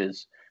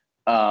watches.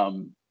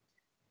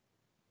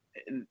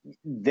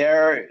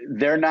 They're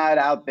not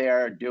out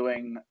there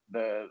doing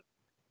the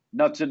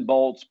nuts and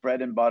bolts,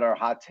 bread and butter,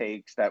 hot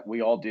takes that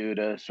we all do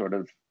to sort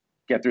of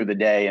get through the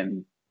day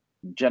and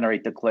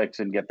generate the clicks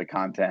and get the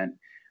content.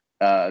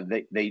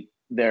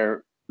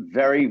 They're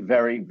very,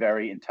 very,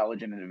 very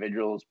intelligent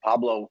individuals.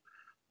 Pablo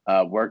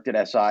worked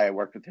at SI. I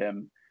worked with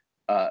him.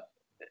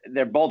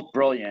 They're both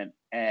brilliant,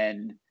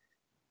 and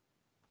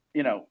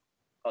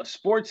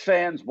sports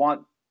fans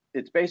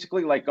it's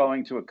basically like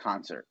going to a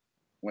concert.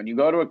 When you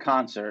go to a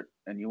concert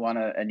and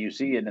you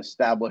see an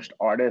established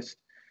artist,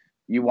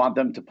 you want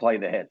them to play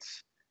the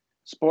hits.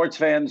 Sports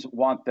fans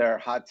want their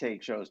hot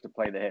take shows to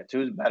play the hits.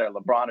 Who's better,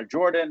 LeBron or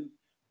Jordan?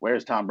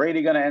 Where's Tom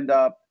Brady going to end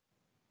up?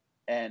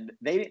 And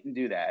they didn't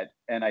do that.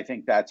 And I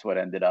think that's what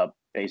ended up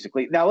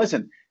basically. Now,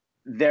 listen,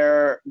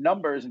 their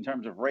numbers in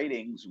terms of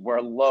ratings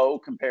were low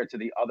compared to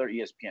the other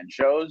ESPN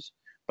shows,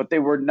 but they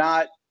were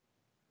not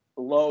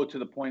low to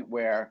the point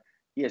where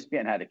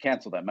ESPN had to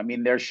cancel them. I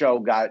mean, their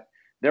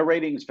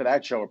ratings for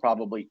that show are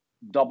probably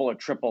double or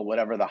triple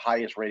whatever the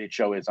highest rated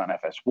show is on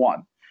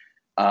FS1.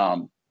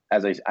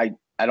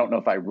 I don't know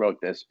if I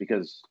wrote this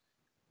because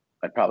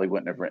I probably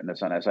wouldn't have written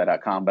this on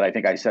SI.com, but I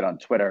think I said on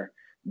Twitter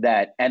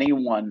that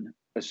anyone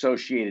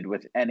associated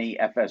with any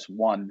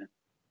FS1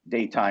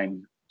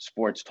 daytime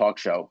sports talk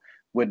show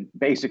would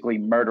basically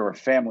murder a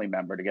family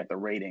member to get the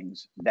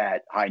ratings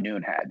that High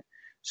Noon had.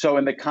 So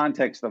in the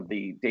context of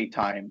the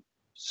daytime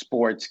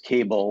sports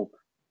cable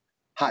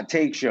hot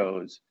take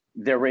shows,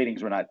 their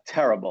ratings were not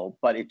terrible,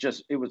 but it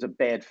was a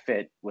bad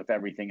fit with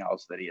everything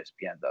else that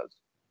ESPN does.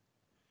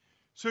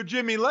 So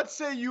Jimmy, let's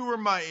say you were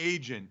my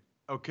agent,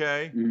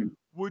 okay? Mm-hmm.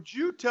 Would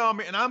you tell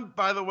me, and I'm,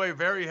 by the way,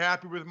 very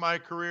happy with my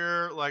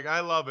career, like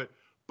I love it,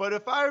 but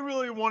if I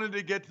really wanted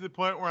to get to the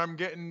point where I'm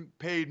getting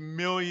paid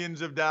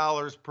millions of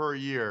dollars per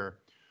year,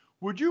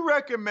 would you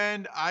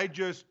recommend I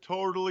just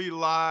totally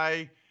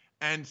lie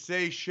and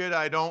say shit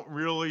I don't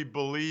really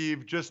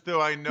believe, just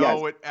though I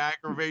know it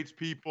aggravates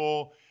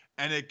people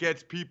and it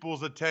gets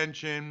people's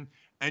attention,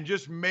 and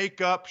just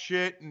make up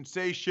shit and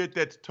say shit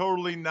that's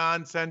totally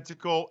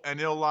nonsensical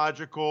and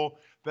illogical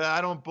that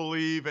I don't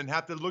believe, and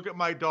have to look at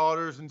my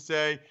daughters and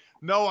say,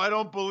 No, I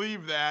don't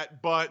believe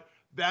that, but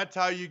that's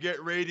how you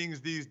get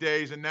ratings these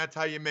days, and that's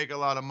how you make a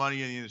lot of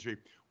money in the industry.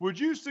 Would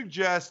you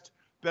suggest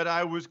that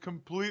I was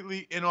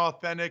completely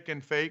inauthentic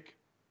and fake?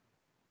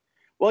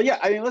 Well, yeah.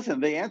 I mean, listen,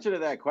 the answer to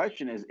that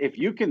question is if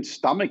you can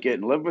stomach it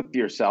and live with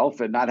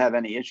yourself and not have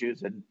any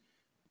issues and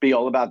be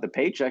all about the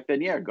paycheck,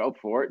 then yeah, go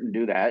for it and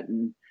do that.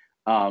 And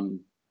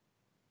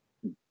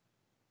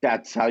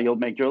that's how you'll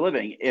make your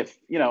living. If,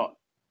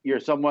 you're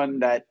someone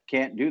that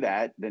can't do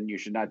that, then you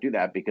should not do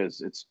that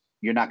because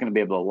you're not going to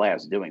be able to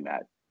last doing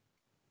that.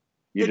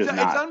 It's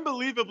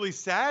unbelievably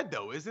sad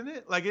though, isn't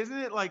it? Like, isn't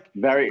it like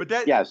very,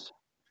 yes.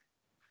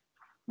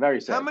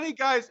 Very sad. How many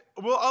guys,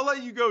 well, I'll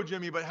let you go,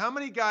 Jimmy, but how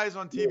many guys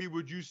on TV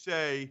would you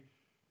say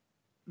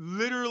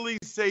literally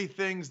say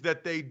things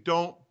that they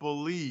don't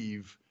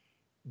believe?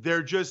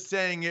 They're just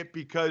saying it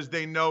because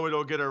they know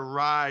it'll get a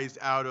rise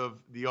out of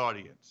the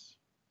audience.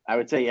 I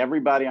would say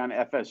everybody on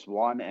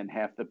FS1 and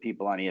half the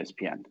people on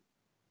ESPN.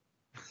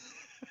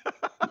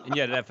 And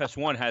yet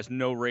FS1 has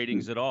no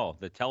ratings at all.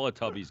 The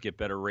Teletubbies get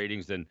better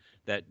ratings than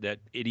that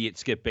idiot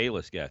Skip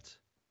Bayless gets.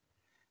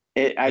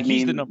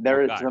 He's the number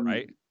one guy,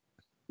 right?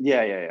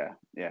 Yeah.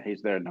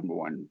 He's their number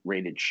one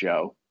rated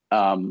show.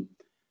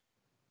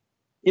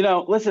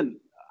 Listen,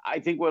 I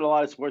think what a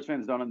lot of sports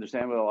fans don't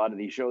understand with a lot of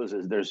these shows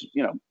is there's,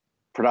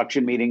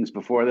 production meetings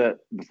before the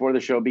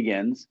show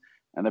begins,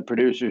 and the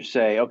producers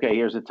say, okay,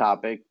 here's a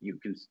topic. You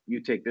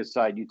take this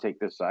side, you take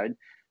this side.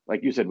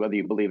 Like you said, whether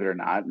you believe it or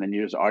not, and then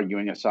you're just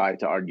arguing a side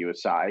to argue a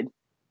side.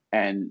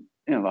 And,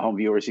 the home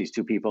viewer sees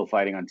two people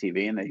fighting on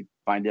TV and they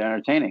find it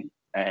entertaining.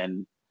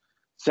 And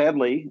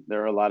sadly,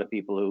 there are a lot of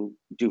people who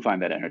do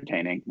find that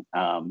entertaining.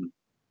 I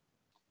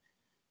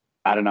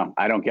don't know.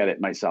 I don't get it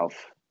myself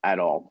at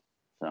all.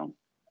 So,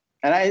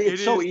 and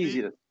it's so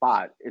easy to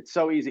spot. It's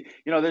so easy.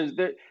 There's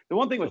the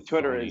one thing with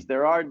Twitter is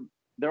there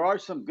are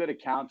some good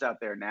accounts out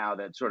there now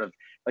that sort of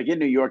like in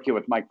New York here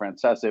with Mike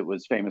Francesa, it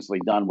was famously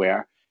done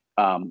where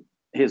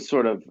his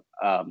sort of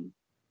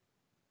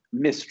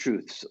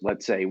mistruths,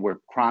 let's say,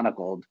 were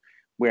chronicled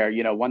where,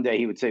 one day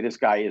he would say this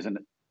guy will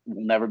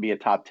never be a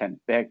top 10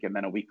 pick. And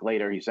then a week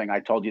later, he's saying, I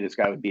told you this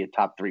guy would be a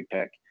top 3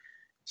 pick.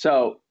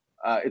 So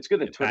it's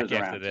good that Twitter's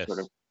around to sort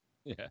of,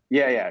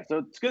 yeah. So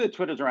it's good that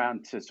Twitter's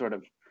around to sort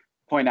of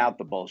point out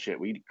the bullshit.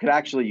 We could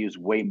actually use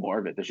way more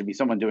of it. There should be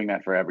someone doing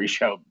that for every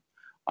show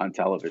on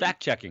television.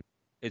 Fact checking.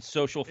 It's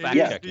social fact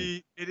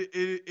checking.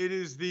 It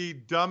is the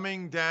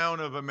dumbing down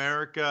of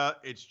America.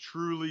 It's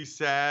truly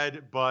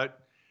sad, but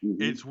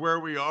it's where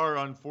we are,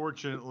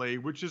 unfortunately,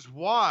 which is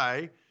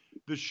why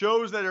the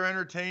shows that are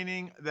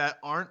entertaining that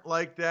aren't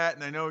like that,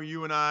 and I know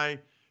you and I,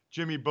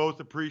 Jimmy,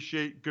 both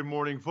appreciate Good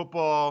Morning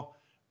Football.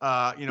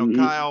 Kyle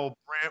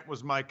Brandt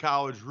was my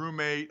college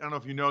roommate. I don't know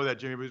if you know that,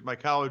 Jimmy, but he was my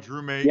college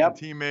roommate and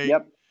teammate.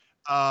 Yep.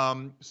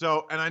 And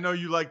I know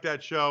you like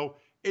that show.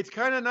 It's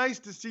kind of nice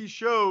to see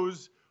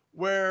shows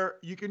where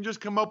you can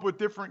just come up with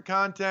different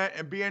content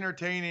and be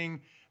entertaining,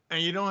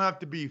 and you don't have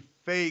to be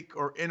fake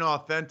or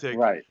inauthentic.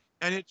 Right.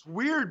 And it's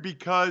weird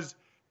because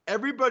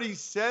everybody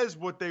says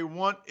what they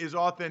want is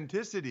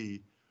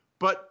authenticity,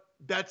 but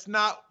that's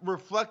not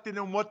reflected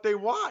in what they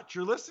watch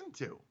or listen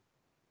to.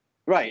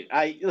 Right.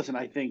 I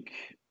think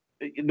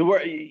the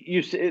word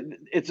you said,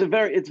 this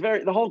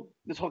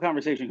whole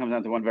conversation comes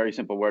down to one very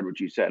simple word, which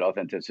you said,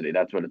 authenticity.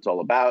 That's what it's all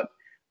about.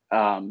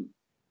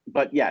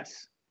 But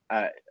yes,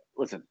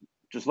 listen,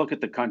 just look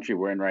at the country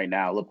we're in right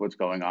now. Look what's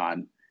going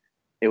on.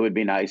 It would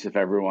be nice if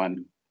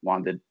everyone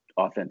wanted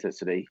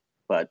authenticity,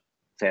 but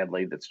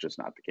sadly, that's just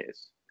not the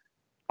case.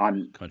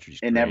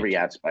 In every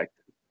aspect.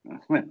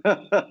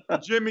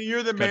 Jimmy,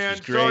 you're the man.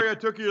 Sorry I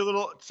took you a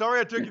little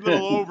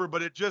over,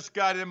 but it just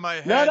got in my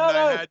head.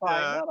 No, it's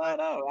fine.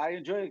 No. I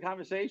enjoy the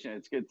conversation.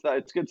 It's good.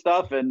 It's good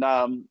stuff, and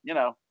I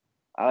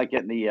like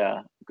getting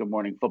the Good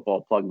Morning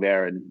Football plug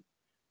there, and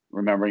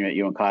remembering that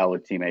you and Kyle were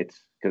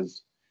teammates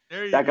because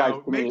that guy's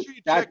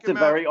that's a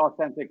very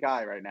authentic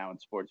guy right now in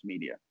sports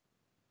media.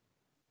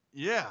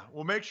 Yeah,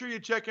 well, make sure you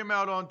check him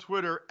out on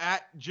Twitter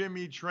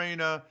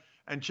 @JimmyTraina.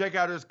 And check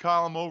out his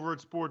column over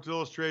at Sports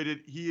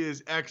Illustrated. He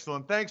is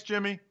excellent. Thanks,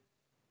 Jimmy.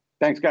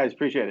 Thanks, guys.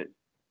 Appreciate it.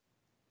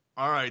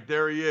 All right,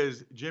 there he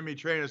is, Jimmy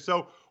Traina.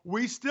 So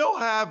we still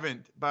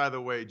haven't, by the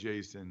way,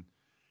 Jason,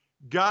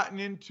 gotten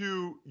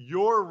into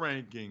your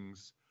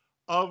rankings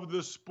of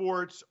the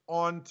sports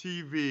on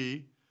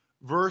TV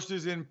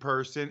versus in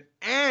person.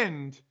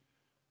 And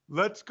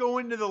let's go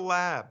into the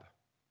lab.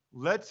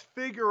 Let's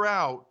figure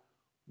out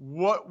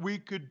what we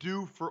could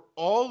do for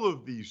all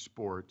of these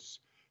sports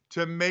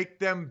to make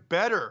them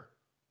better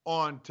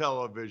on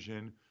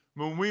television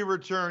when we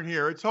return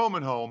here. It's Home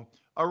and Home,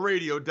 a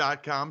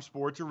radio.com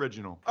sports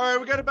original. All right,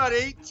 we got about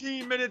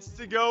 18 minutes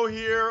to go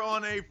here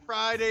on a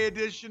Friday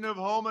edition of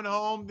Home and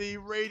Home, the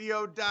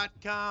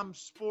radio.com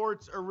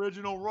sports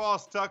original.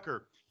 Ross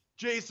Tucker,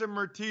 Jason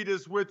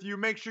Martinez with you.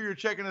 Make sure you're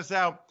checking us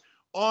out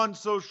on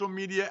social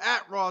media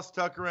at Ross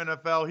Tucker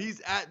NFL.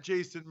 He's at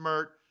Jason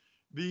Mert.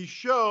 The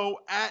show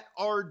at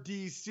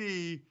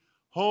RDC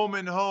Home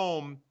and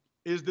Home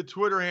is the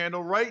Twitter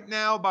handle. Right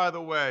now, by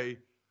the way,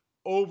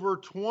 over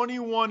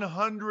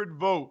 2,100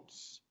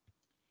 votes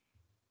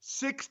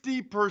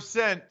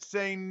 60%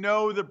 saying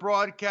no, the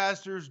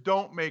broadcasters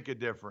don't make a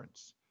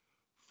difference.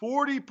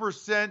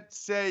 40%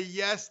 say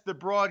yes, the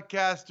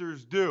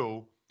broadcasters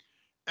do.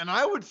 And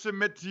I would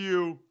submit to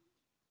you,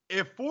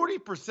 if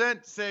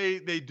 40% say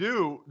they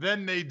do,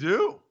 then they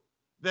do.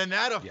 Then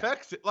that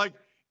affects it. Like,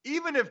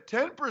 even if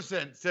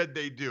 10% said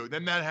they do,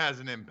 then that has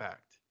an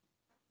impact.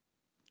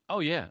 Oh,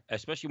 yeah,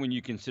 especially when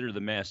you consider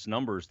the mass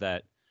numbers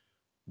that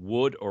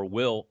would or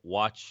will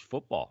watch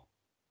football.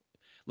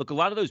 Look, a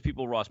lot of those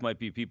people, Ross, might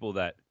be people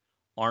that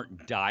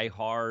aren't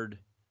diehard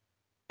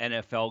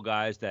NFL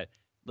guys that,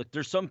 look,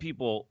 there's some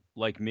people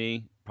like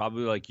me,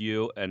 probably like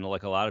you, and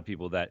like a lot of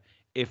people that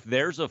if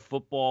there's a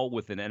football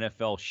with an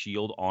NFL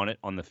shield on it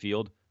on the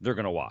field, they're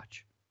going to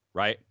watch,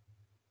 right?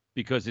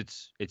 Because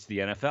it's the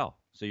NFL.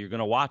 So you're going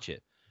to watch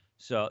it.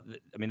 So,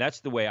 I mean,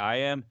 that's the way I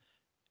am.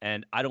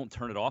 And I don't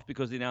turn it off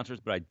because of the announcers,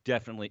 but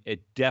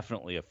it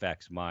definitely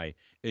affects my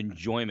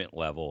enjoyment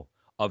level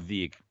of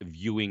the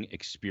viewing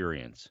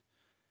experience.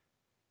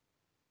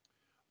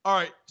 All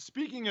right.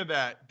 Speaking of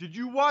that, did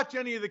you watch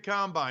any of the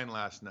combine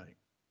last night?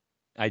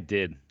 I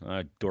did.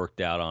 I dorked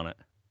out on it.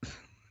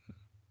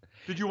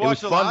 Did you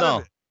watch a lot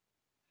of it?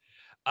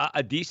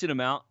 A decent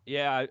amount.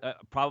 Yeah,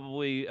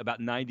 probably about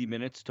 90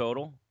 minutes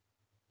total.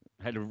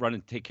 Had to run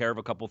and take care of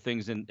a couple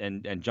things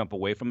and jump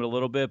away from it a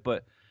little bit,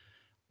 but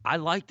I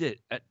liked it.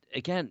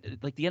 Again,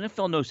 like the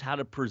NFL knows how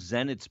to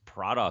present its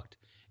product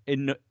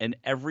in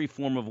every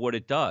form of what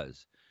it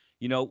does.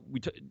 You know,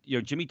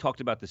 Jimmy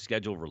talked about the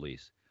schedule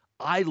release.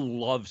 I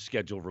love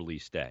schedule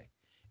release day.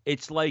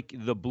 It's like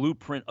the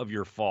blueprint of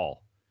your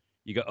fall.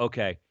 You go,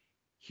 okay,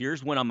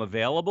 here's when I'm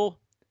available,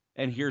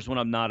 and here's when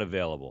I'm not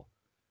available.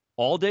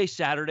 All day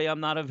Saturday I'm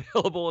not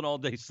available, and all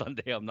day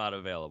Sunday I'm not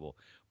available.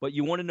 But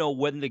you want to know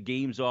when the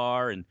games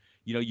are, and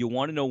you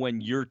want to know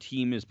when your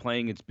team is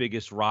playing its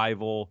biggest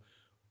rival.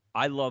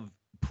 I love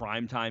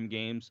primetime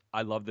games.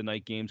 I love the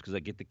night games because I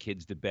get the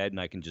kids to bed and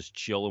I can just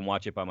chill and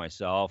watch it by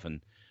myself.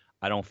 And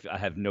I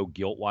have no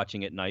guilt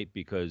watching at night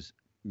because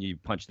you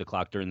punch the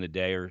clock during the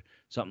day or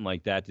something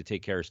like that to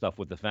take care of stuff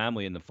with the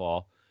family in the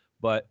fall.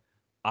 But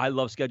I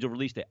love schedule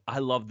release day. I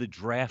love the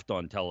draft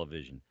on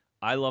television.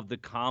 I love the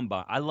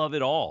combine. I love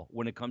it all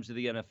when it comes to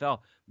the NFL.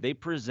 They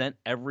present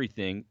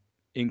everything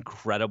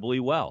incredibly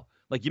well.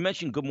 Like you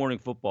mentioned Good Morning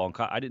Football, and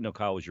I didn't know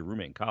Kyle was your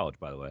roommate in college,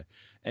 by the way.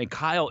 And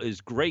Kyle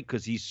is great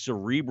because he's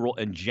cerebral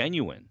and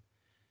genuine.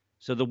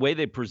 So the way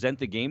they present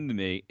the game to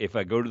me, if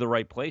I go to the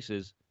right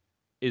places,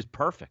 is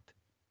perfect.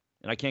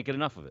 And I can't get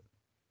enough of it.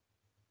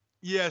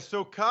 Yeah,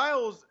 so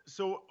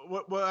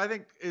what I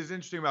think is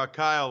interesting about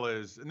Kyle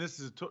is, and this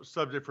is a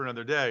subject for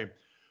another day,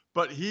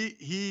 but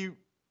he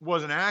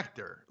was an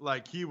actor.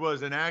 Like he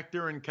was an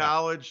actor in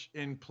college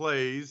in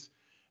plays.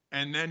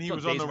 And then he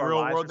was on The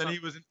Real World. Then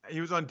he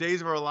was on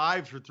Days of Our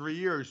Lives for 3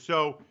 years.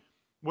 So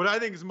what I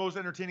think is most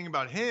entertaining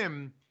about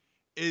him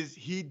is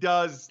he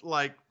does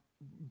like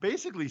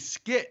basically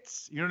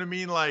skits. You know what I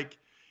mean? Like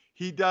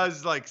he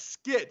does like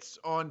skits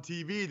on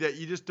TV that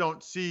you just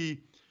don't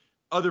see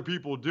other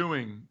people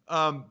doing.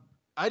 I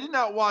did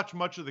not watch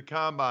much of the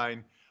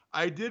combine.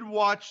 I did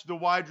watch the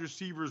wide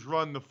receivers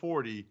run the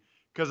 40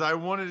 because I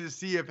wanted to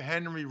see if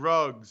Henry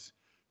Ruggs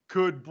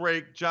could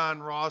break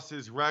John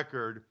Ross's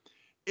record.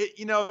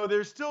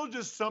 There's still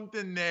just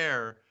something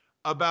there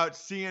about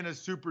seeing a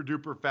super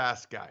duper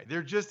fast guy.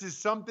 There just is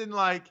something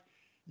like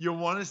you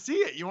want to see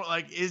it. You want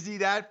like, is he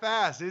that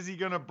fast? Is he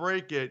going to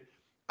break it?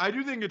 I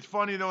do think it's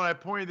funny though, when I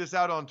pointed this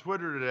out on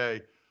Twitter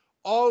today,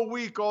 all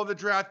week, all the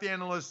draft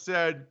analysts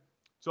said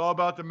it's all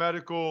about the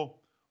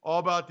medical, all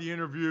about the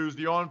interviews,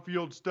 the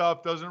on-field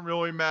stuff doesn't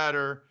really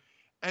matter.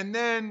 And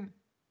then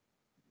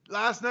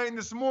last night and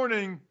this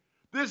morning,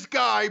 this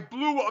guy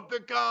blew up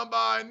the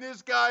combine.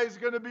 This guy's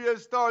going to be a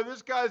star.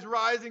 This guy's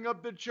rising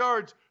up the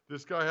charts.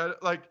 This guy had,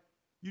 like,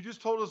 you just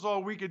told us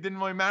all week it didn't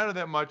really matter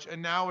that much,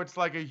 and now it's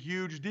like a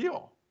huge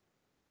deal.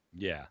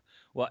 Yeah.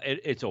 Well,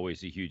 it's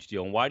always a huge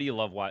deal. And why do you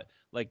love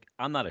like,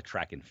 I'm not a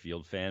track and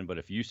field fan, but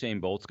if Usain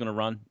Bolt's going to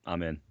run,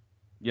 I'm in.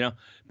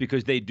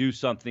 Because they do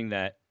something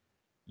that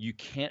you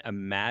can't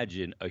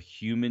imagine a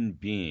human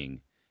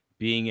being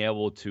being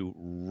able to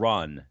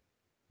run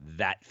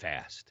that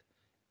fast.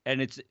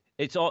 And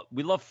it's all,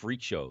 we love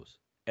freak shows.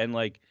 And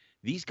like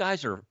these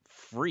guys are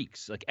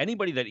freaks. Like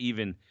anybody that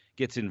even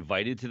gets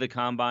invited to the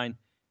combine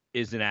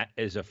is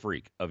a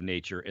freak of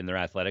nature in their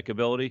athletic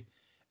ability.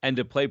 And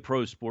to play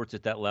pro sports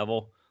at that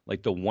level,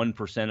 like the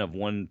 1% of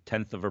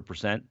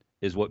 0.1%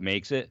 is what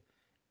makes it.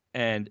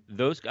 And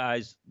those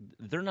guys,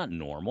 they're not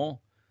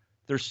normal.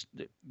 They're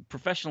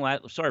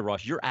professional. Sorry,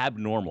 Ross, you're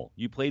abnormal.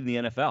 You played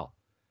in the NFL.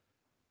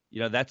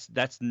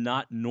 That's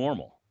not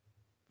normal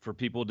for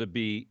people to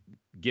be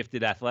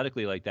gifted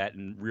athletically like that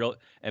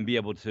and be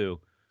able to,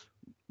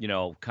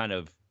 kind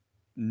of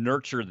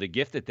nurture the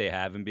gift that they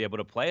have and be able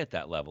to play at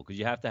that level. Because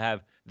you have to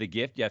have the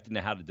gift, you have to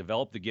know how to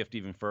develop the gift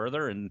even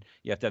further, and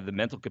you have to have the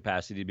mental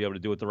capacity to be able to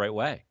do it the right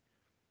way.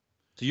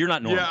 So you're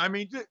not normal. Yeah,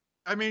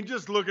 I mean,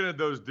 just looking at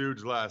those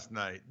dudes last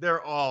night,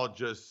 they're all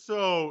just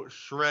so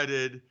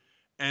shredded,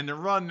 and to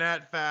run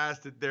that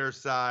fast at their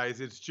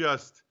size, it's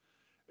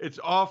It's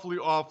awfully,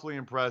 awfully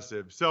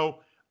impressive. So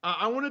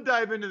I want to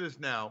dive into this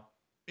now.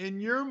 In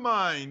your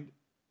mind,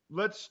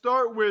 let's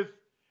start with,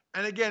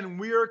 and again,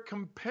 we are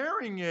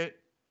comparing it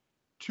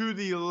to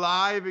the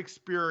live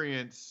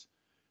experience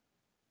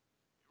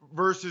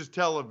versus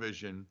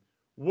television.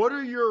 What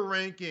are your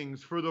rankings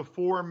for the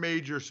 4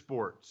 major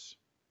sports?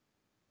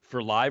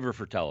 For live or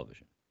for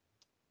television?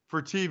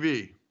 For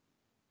TV.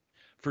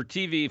 For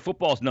TV,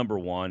 football's number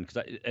one.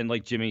 And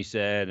like Jimmy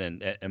said,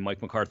 and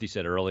Mike McCarthy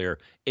said earlier,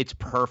 it's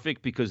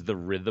perfect because the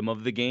rhythm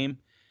of the game.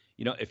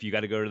 You know, if you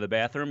got to go to the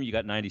bathroom, you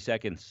got 90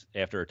 seconds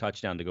after a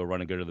touchdown to go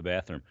run and go to the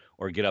bathroom,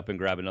 or get up and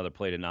grab another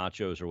plate of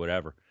nachos or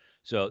whatever.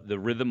 So the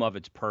rhythm of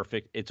it's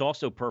perfect. It's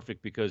also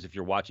perfect because if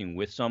you're watching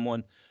with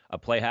someone, a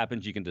play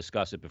happens, you can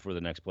discuss it before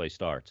the next play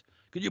starts.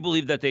 Could you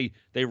believe that they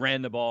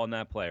ran the ball on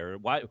that play? Or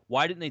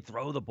why didn't they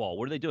throw the ball?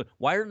 What are they doing?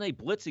 Why aren't they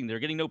blitzing? They're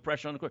getting no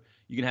pressure on the court.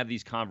 You can have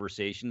these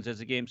conversations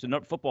as a game. So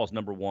football's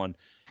number one,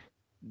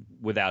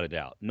 without a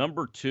doubt.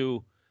 Number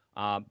two,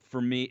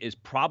 for me, is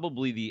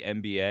probably the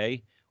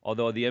NBA.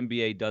 Although the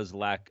NBA does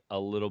lack a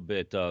little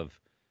bit of,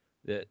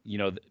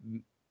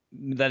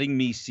 letting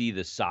me see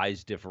the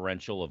size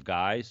differential of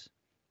guys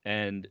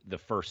and the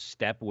first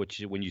step, which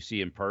when you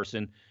see in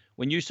person,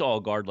 when you saw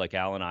a guard like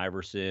Allen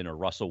Iverson or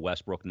Russell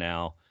Westbrook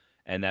now,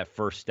 and that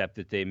first step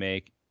that they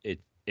make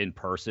it in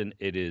person,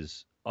 it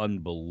is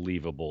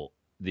unbelievable,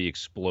 the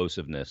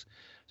explosiveness.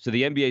 So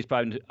the NBA is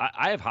probably,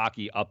 I have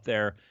hockey up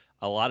there.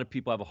 A lot of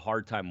people have a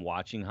hard time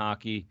watching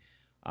hockey.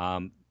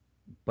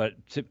 But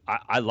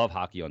I love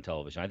hockey on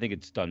television. I think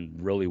it's done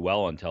really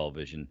well on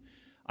television.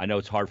 I know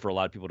it's hard for a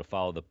lot of people to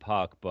follow the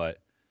puck, but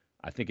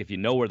I think if you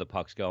know where the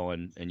puck's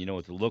going and you know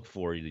what to look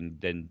for,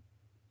 then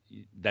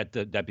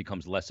that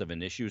becomes less of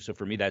an issue. So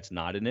for me, that's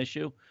not an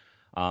issue.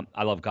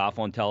 I love golf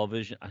on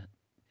television,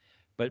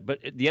 but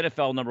the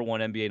NFL number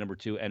one, NBA number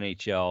two,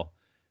 NHL,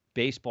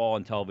 baseball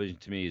on television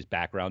to me is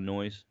background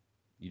noise.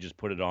 You just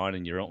put it on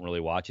and you don't really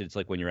watch it. It's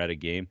like when you're at a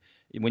game.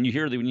 When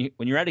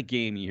you're at a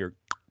game, you hear,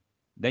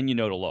 then you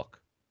know to look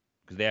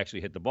because they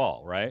actually hit the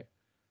ball, right?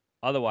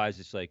 Otherwise,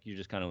 it's like you're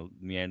just kind of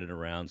meandering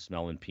around,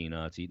 smelling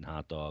peanuts, eating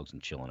hot dogs,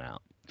 and chilling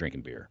out,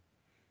 drinking beer.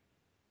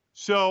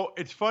 So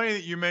it's funny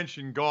that you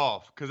mentioned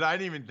golf because I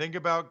didn't even think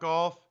about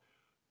golf.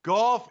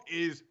 Golf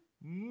is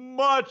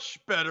much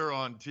better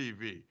on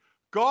TV.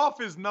 Golf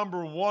is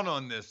number one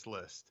on this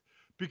list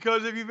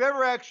because if you've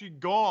ever actually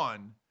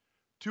gone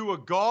to a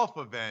golf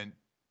event,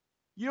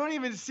 you don't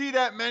even see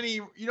that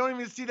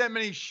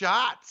many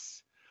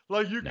shots.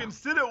 Like you can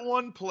sit at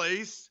one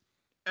place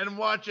and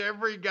watch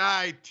every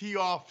guy tee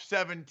off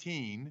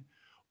 17,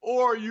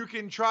 or you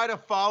can try to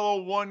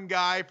follow one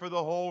guy for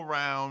the whole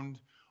round,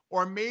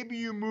 or maybe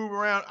you move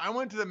around. I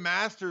went to the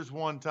Masters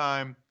one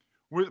time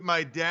with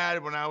my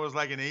dad when I was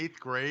like in 8th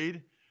grade.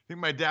 I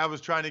think my dad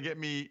was trying to get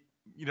me,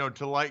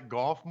 to like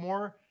golf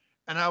more.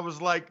 And I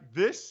was like,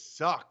 this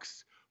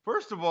sucks.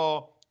 First of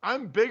all,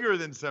 I'm bigger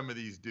than some of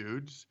these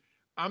dudes.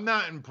 I'm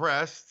not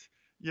impressed,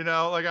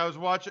 like I was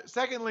watching.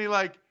 Secondly,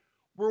 like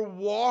we're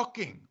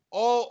walking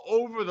all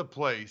over the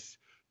place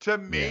to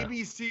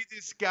maybe see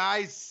this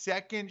guy's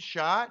second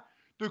shot.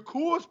 The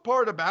coolest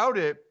part about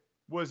it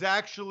was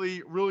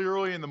actually really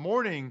early in the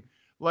morning,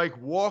 like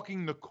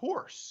walking the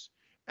course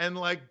and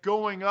like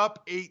going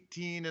up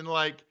 18 and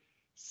like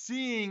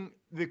seeing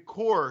the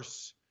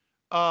course.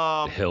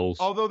 The hills.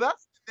 Although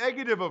that's the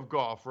negative of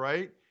golf,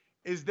 right?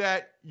 Is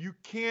that you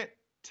can't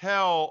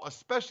tell,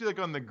 especially like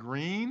on the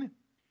green,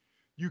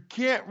 you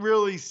can't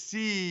really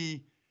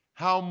see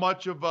how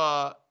much of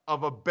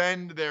a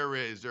bend there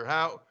is or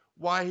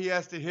why he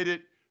has to hit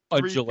it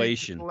 3 feet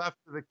to the left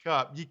of the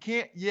cup. You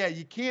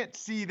can't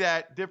see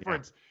that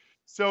difference. Yeah.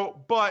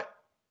 So, but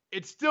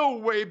it's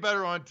still way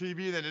better on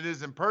TV than it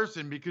is in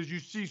person because you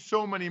see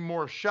so many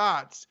more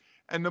shots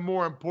and the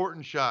more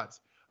important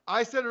shots.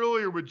 I said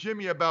earlier with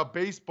Jimmy about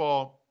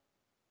baseball,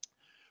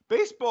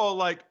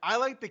 like I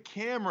like the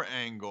camera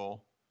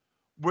angle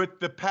with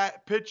the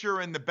pitcher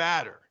and the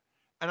batter.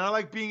 And I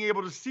like being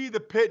able to see the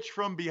pitch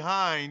from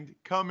behind,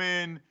 come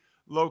in,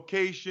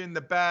 location,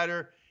 the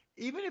batter.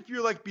 Even if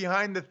you're like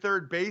behind the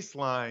third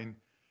baseline,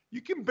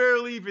 you can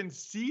barely even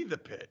see the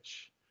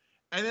pitch.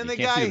 And then the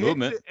guy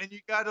hits it, and you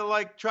got to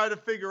like try to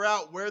figure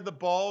out where the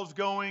ball's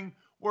going.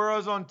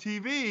 Whereas on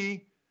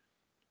TV,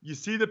 you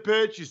see the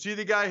pitch, you see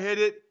the guy hit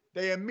it.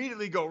 They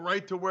immediately go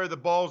right to where the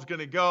ball's going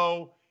to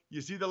go. You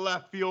see the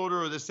left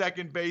fielder or the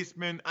second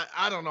baseman.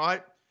 I don't know.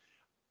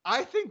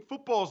 I think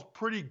football's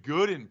pretty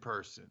good in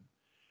person.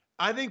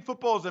 I think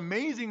football is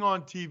amazing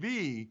on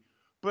TV,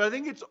 but I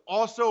think it's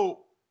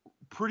also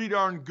pretty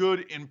darn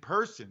good in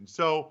person.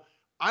 So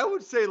I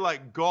would say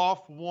like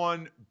golf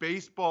 1,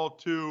 baseball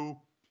 2,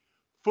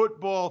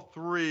 football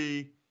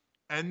 3,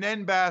 and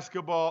then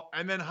basketball,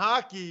 and then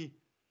hockey.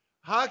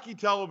 Hockey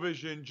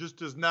television just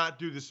does not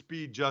do the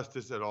speed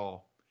justice at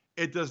all.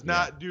 It does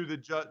not do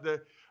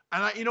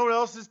and you know what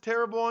else is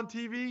terrible on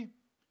TV?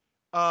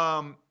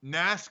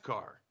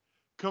 NASCAR.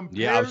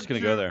 I was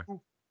going to go there.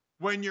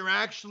 When you're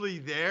actually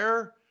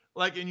there,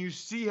 like, and you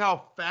see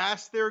how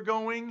fast they're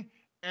going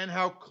and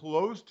how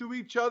close to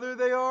each other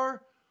they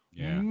are.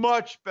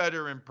 much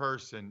better in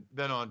person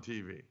than on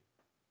TV.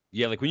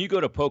 Yeah, like when you go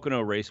to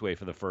Pocono Raceway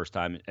for the first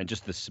time, and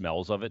just the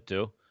smells of it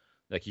too,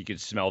 like you could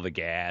smell the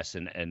gas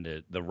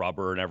and the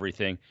rubber and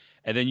everything,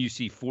 and then you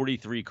see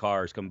 43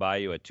 cars come by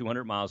you at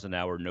 200 miles an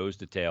hour, nose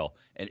to tail,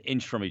 an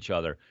inch from each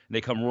other, and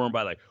they come roaring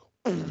by like,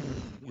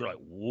 you're like,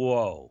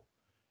 whoa!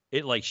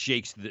 It like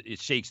shakes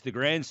the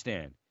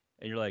grandstand,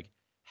 and you're like,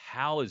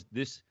 how is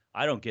this?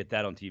 I don't get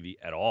that on TV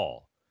at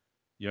all.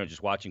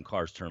 Just watching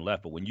cars turn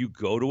left. But when you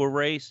go to a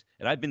race,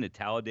 and I've been to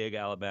Talladega,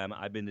 Alabama,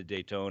 I've been to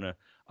Daytona,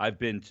 I've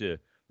been to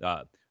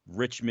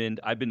Richmond,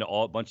 I've been to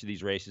a bunch of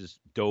these races,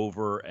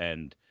 Dover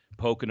and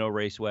Pocono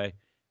Raceway.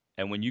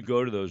 And when you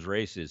go to those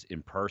races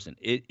in person,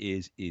 it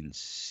is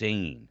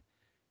insane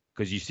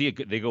because you see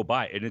it, they go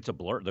by and it's a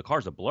blur. The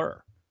car's a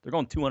blur. They're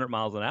going 200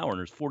 miles an hour and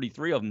there's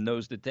 43 of them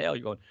nose to tail.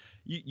 You're going,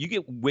 you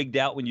get wigged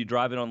out when you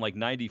drive it on like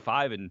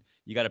 95 and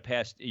you got to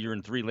pass, you're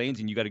in 3 lanes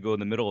and you got to go in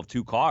the middle of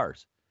 2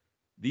 cars.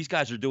 These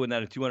guys are doing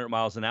that at 200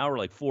 miles an hour,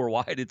 like 4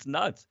 wide. It's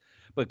nuts.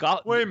 But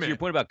golf, Wait a to minute. your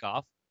point about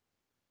golf.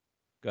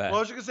 Go ahead. Well,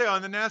 I was just going to say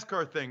on the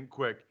NASCAR thing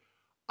quick.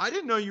 I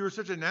didn't know you were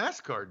such a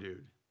NASCAR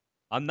dude.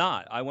 I'm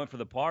not. I went for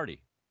the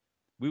party.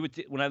 We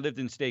would when I lived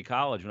in State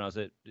College, when I was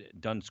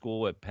done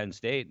school at Penn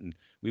State, and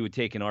we would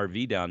take an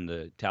RV down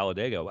to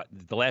Talladega.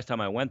 The last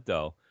time I went,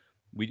 though,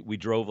 we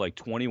drove like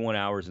 21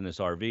 hours in this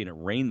RV, and it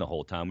rained the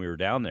whole time we were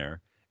down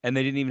there, and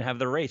they didn't even have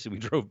the race, and we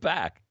drove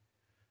back.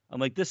 I'm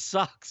like, this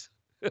sucks.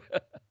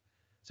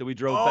 So we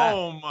drove back.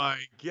 Oh, my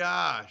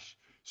gosh.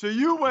 So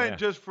you went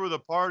just for the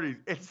parties.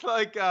 It's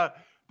like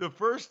the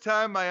first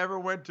time I ever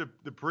went to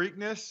the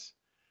Preakness,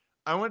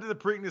 I went to the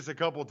Preakness a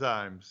couple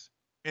times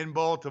in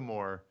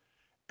Baltimore.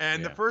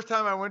 And the first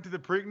time I went to the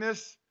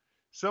Preakness,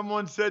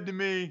 someone said to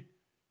me,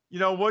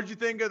 what'd you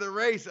think of the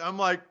race? I'm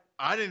like,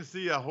 I didn't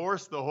see a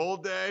horse the whole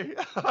day.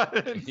 I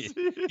didn't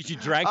see. You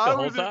drank the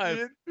whole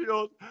time.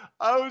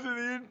 I was in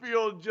the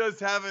infield just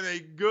having a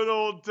good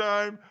old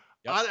time.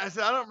 Yep. I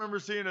said, I don't remember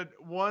seeing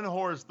one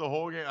horse the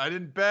whole game. I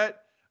didn't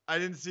bet. I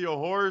didn't see a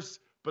horse,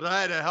 but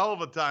I had a hell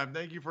of a time.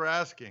 Thank you for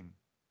asking.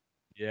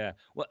 Yeah.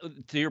 Well,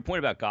 to your point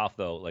about golf,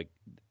 though, like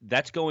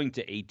that's going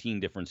to 18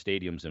 different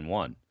stadiums in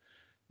one.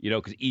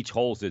 Because each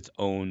hole's its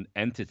own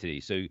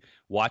entity. So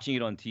watching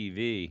it on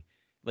TV,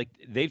 like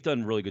they've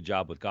done a really good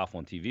job with golf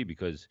on TV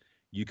because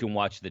you can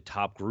watch the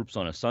top groups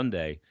on a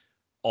Sunday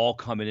all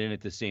coming in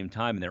at the same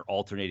time, and they're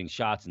alternating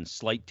shots and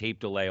slight tape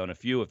delay on a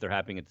few if they're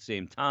happening at the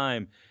same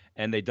time.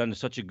 And they've done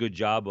such a good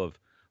job of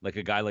like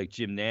a guy like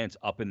Jim Nantz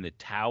up in the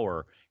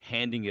tower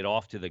handing it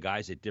off to the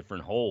guys at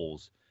different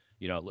holes.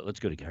 Let's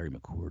go to Gary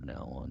McCord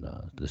now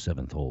on the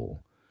 7th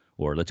hole,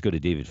 or let's go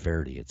to David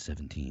Faraday at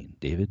 17.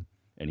 David?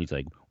 And he's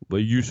like, but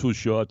useful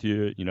shot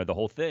here. The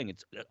whole thing.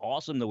 It's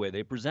awesome the way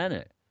they present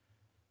it.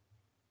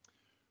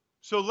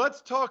 So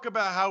let's talk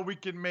about how we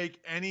can make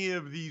any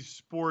of these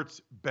sports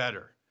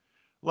better.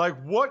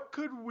 Like, what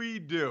could we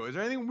do? Is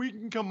there anything we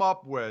can come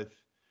up with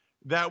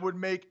that would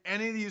make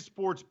any of these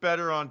sports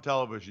better on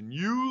television?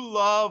 You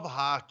love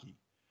hockey.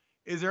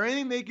 Is there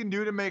anything they can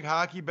do to make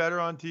hockey better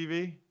on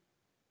TV?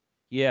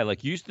 Yeah,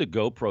 like use the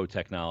GoPro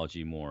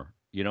technology more.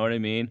 You know what I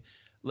mean?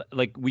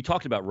 Like we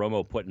talked about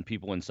Romo putting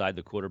people inside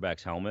the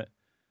quarterback's helmet.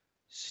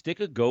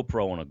 Stick a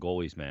GoPro on a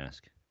goalie's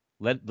mask.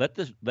 Let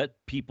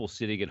people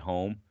sitting at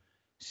home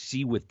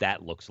see what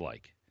that looks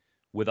like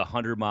with a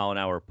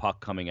 100-mile-an-hour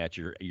puck coming at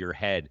your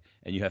head,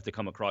 and you have to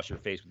come across your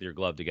face with your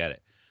glove to get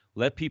it.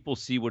 Let people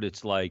see what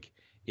it's like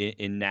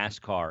in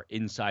NASCAR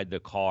inside the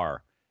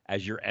car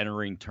as you're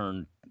entering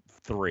turn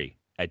 3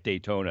 at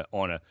Daytona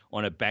on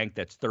a bank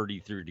that's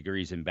 33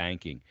 degrees in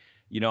banking.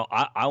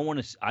 I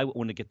want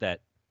to get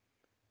that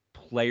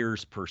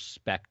player's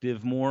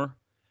perspective more,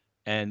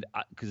 and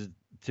because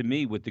to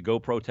me with the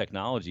GoPro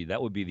technology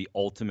that would be the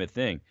ultimate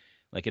thing.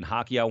 Like in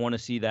hockey, I want to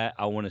see that.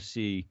 I want to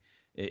see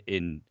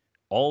in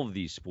all of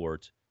these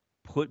sports,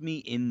 put me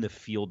in the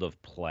field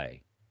of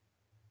play,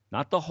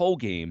 not the whole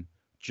game,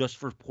 just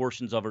for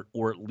portions of it,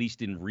 or at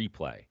least in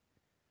replay.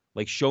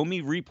 Like show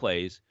me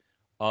replays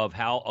of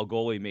how a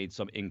goalie made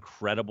some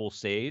incredible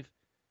save,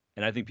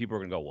 and I think people are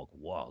gonna go, well,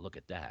 whoa, look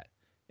at that.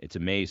 It's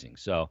amazing.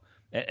 So,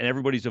 and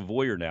everybody's a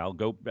voyeur now.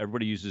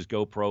 Everybody uses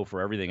GoPro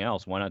for everything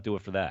else. Why not do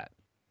it for that?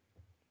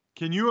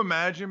 Can you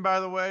imagine,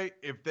 by the way,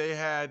 if they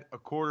had a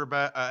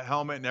quarterback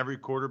helmet in every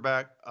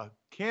quarterback, a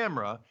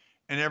camera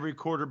in every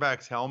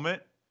quarterback's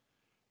helmet?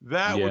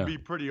 That would be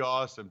pretty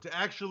awesome to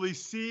actually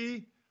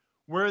see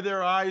where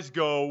their eyes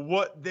go,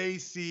 what they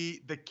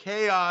see, the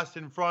chaos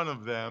in front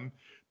of them,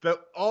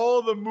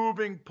 all the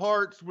moving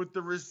parts with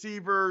the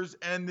receivers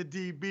and the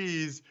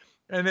DBs,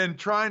 and then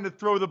trying to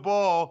throw the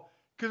ball.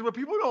 Because what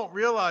people don't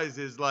realize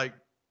is like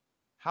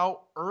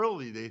how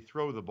early they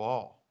throw the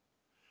ball.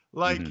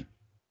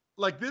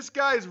 Like this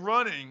guy's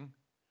running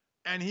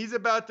and he's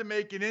about to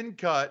make an in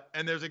cut,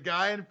 and there's a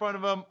guy in front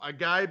of him, a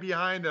guy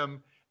behind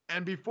him.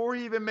 And before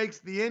he even makes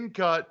the in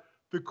cut,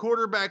 the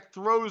quarterback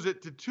throws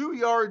it to 2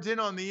 yards in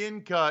on the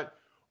in cut,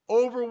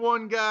 over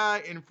one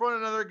guy, in front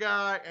of another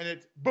guy, and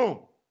it's boom,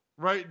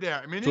 right there.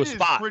 I mean, it is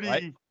pretty,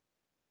 right?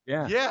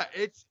 Yeah,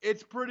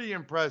 it's pretty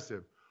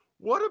impressive.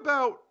 What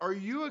about, are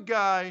you a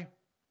guy,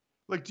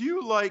 like, do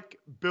you like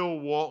Bill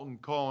Walton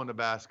calling a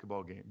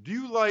basketball game? Do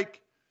you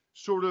like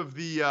sort of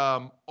the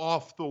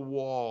off the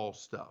wall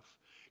stuff?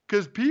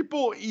 Because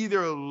people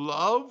either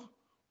love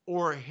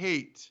or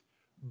hate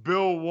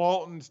Bill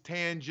Walton's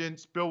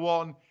tangents. Bill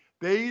Walton,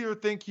 they either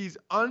think he's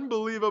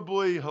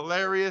unbelievably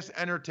hilarious,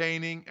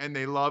 entertaining, and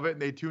they love it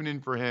and they tune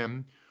in for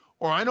him.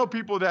 Or I know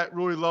people that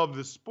really love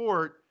the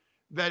sport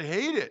that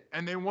hate it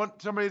and they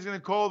want somebody who's going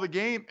to call the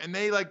game and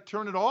they like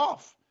turn it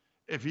off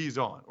if he's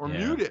on or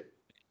mute it.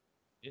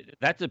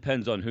 That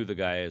depends on who the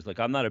guy is. Like,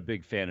 I'm not a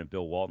big fan of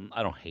Bill Walton.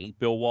 I don't hate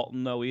Bill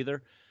Walton, though,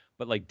 either.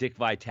 But, like, Dick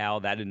Vitale,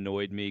 that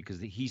annoyed me because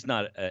he's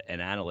not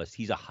an analyst.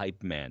 He's a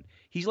hype man.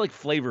 He's like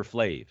Flavor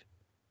Flav.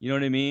 You know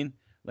what I mean?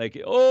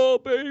 Like, oh,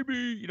 baby,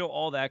 you know,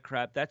 all that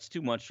crap. That's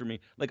too much for me.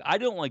 Like, I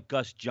don't like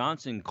Gus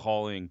Johnson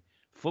calling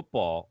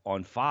football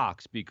on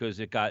Fox because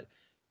he got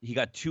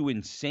too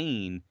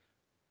insane.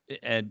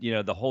 And, you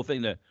know, the whole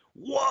thing,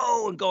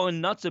 whoa, and going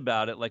nuts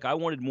about it. Like, I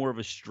wanted more of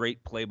a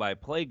straight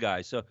play-by-play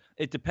guy. So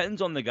it depends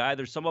on the guy.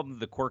 There's some of them,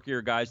 the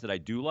quirkier guys that I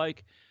do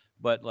like.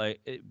 But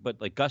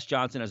Gus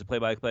Johnson as a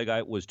play-by-play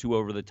guy was too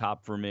over the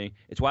top for me.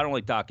 It's why I don't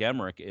like Doc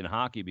Emmerich in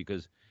hockey,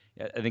 because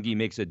I think he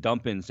makes a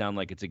dump-in sound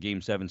like it's a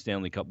Game 7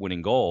 Stanley Cup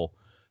winning goal.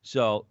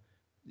 So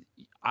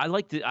I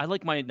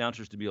like my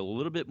announcers to be a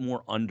little bit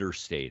more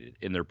understated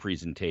in their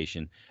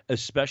presentation,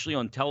 especially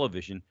on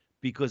television,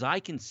 because I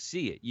can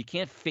see it. You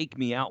can't fake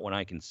me out when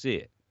I can see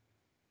it.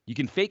 You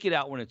can fake it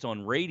out when it's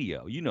on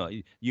radio. You know,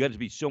 you got to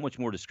be so much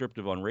more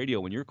descriptive on radio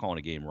when you're calling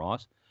a game,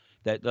 Ross,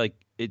 that like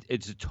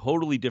it's a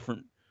totally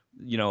different,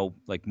 you know,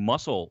 like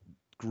muscle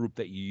group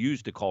that you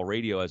use to call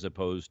radio as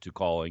opposed to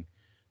calling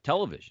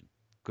television,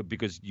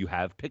 because you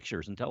have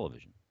pictures in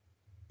television.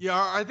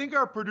 Yeah, I think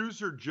our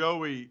producer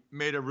Joey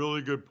made a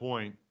really good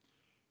point.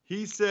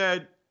 He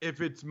said,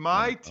 if it's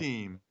my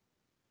team,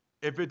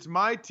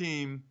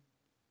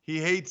 he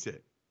hates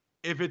it.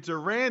 If it's a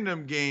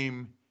random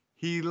game,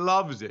 he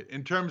loves it,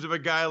 in terms of a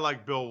guy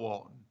like Bill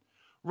Walton,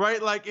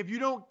 right? Like, if you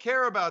don't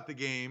care about the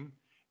game,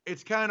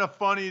 it's kind of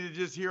funny to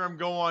just hear him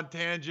go on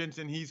tangents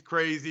and he's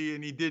crazy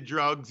and he did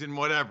drugs and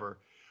whatever.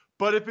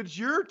 But if it's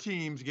your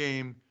team's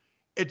game,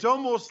 it's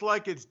almost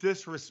like it's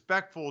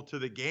disrespectful to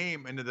the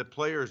game and to the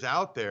players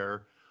out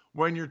there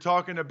when you're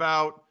talking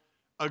about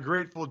a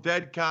Grateful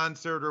Dead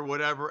concert or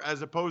whatever,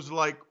 as opposed to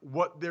like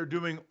what they're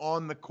doing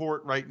on the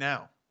court right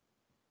now.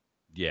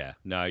 Yeah,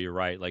 no, you're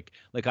right. Like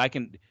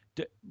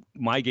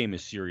my game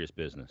is serious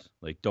business.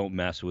 Like, don't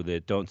mess with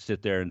it. Don't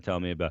sit there and tell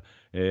me about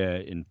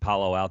in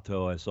Palo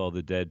Alto I saw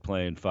the Dead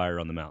playing Fire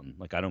on the Mountain.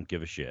 Like, I don't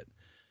give a shit.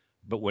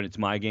 But when it's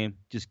my game,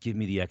 just give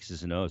me the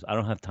X's and O's. I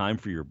don't have time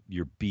for your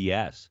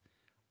BS.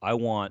 I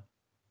want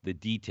the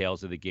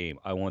details of the game.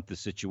 I want the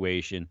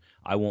situation.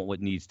 I want what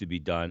needs to be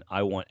done.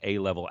 I want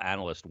A-level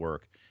analyst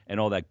work, and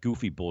all that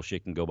goofy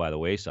bullshit can go by the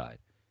wayside.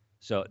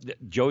 So,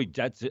 Joey,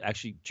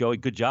 Joey,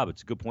 good job.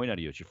 It's a good point out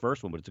of you. It's your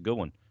first one, but it's a good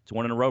one. It's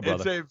one in a row,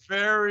 brother. It's a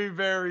very,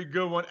 very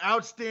good one.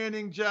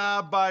 Outstanding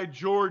job by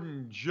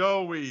Jordan,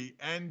 Joey,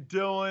 and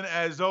Dylan.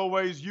 As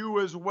always, you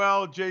as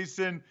well,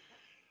 Jason.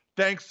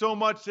 Thanks so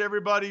much to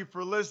everybody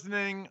for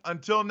listening.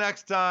 Until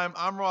next time,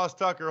 I'm Ross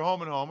Tucker,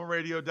 Home and Home, a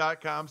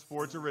radio.com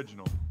sports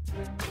original.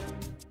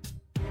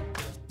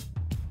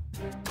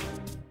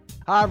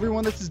 Hi,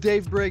 everyone. This is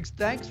Dave Briggs.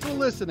 Thanks for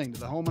listening to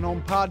the Home and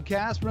Home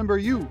podcast. Remember,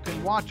 you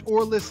can watch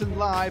or listen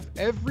live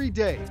every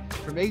day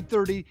from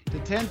 8:30 to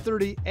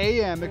 10:30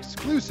 a.m.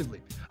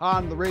 exclusively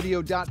on the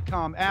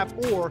radio.com app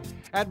or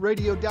at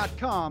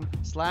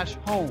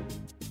radio.com/home.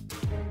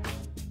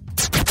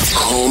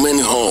 Home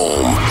and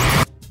Home.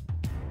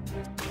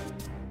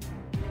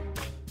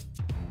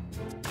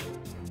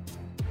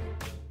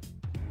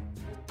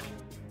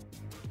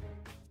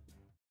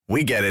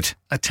 We get it.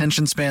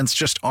 Attention spans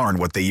just aren't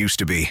what they used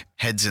to be.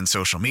 Heads in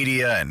social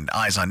media and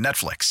eyes on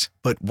Netflix.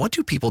 But what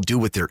do people do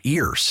with their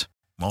ears?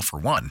 Well, for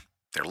one,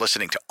 they're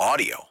listening to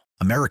audio.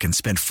 Americans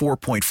spend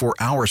 4.4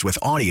 hours with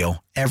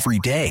audio every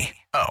day.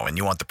 Oh, and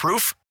you want the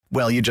proof?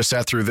 Well, you just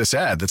sat through this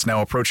ad that's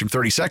now approaching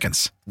 30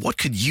 seconds. What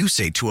could you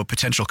say to a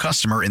potential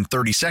customer in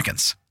 30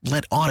 seconds?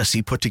 Let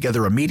Odyssey put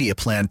together a media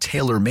plan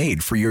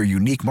tailor-made for your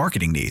unique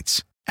marketing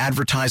needs.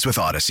 Advertise with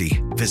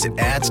Odyssey. Visit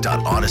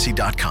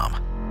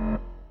ads.odyssey.com.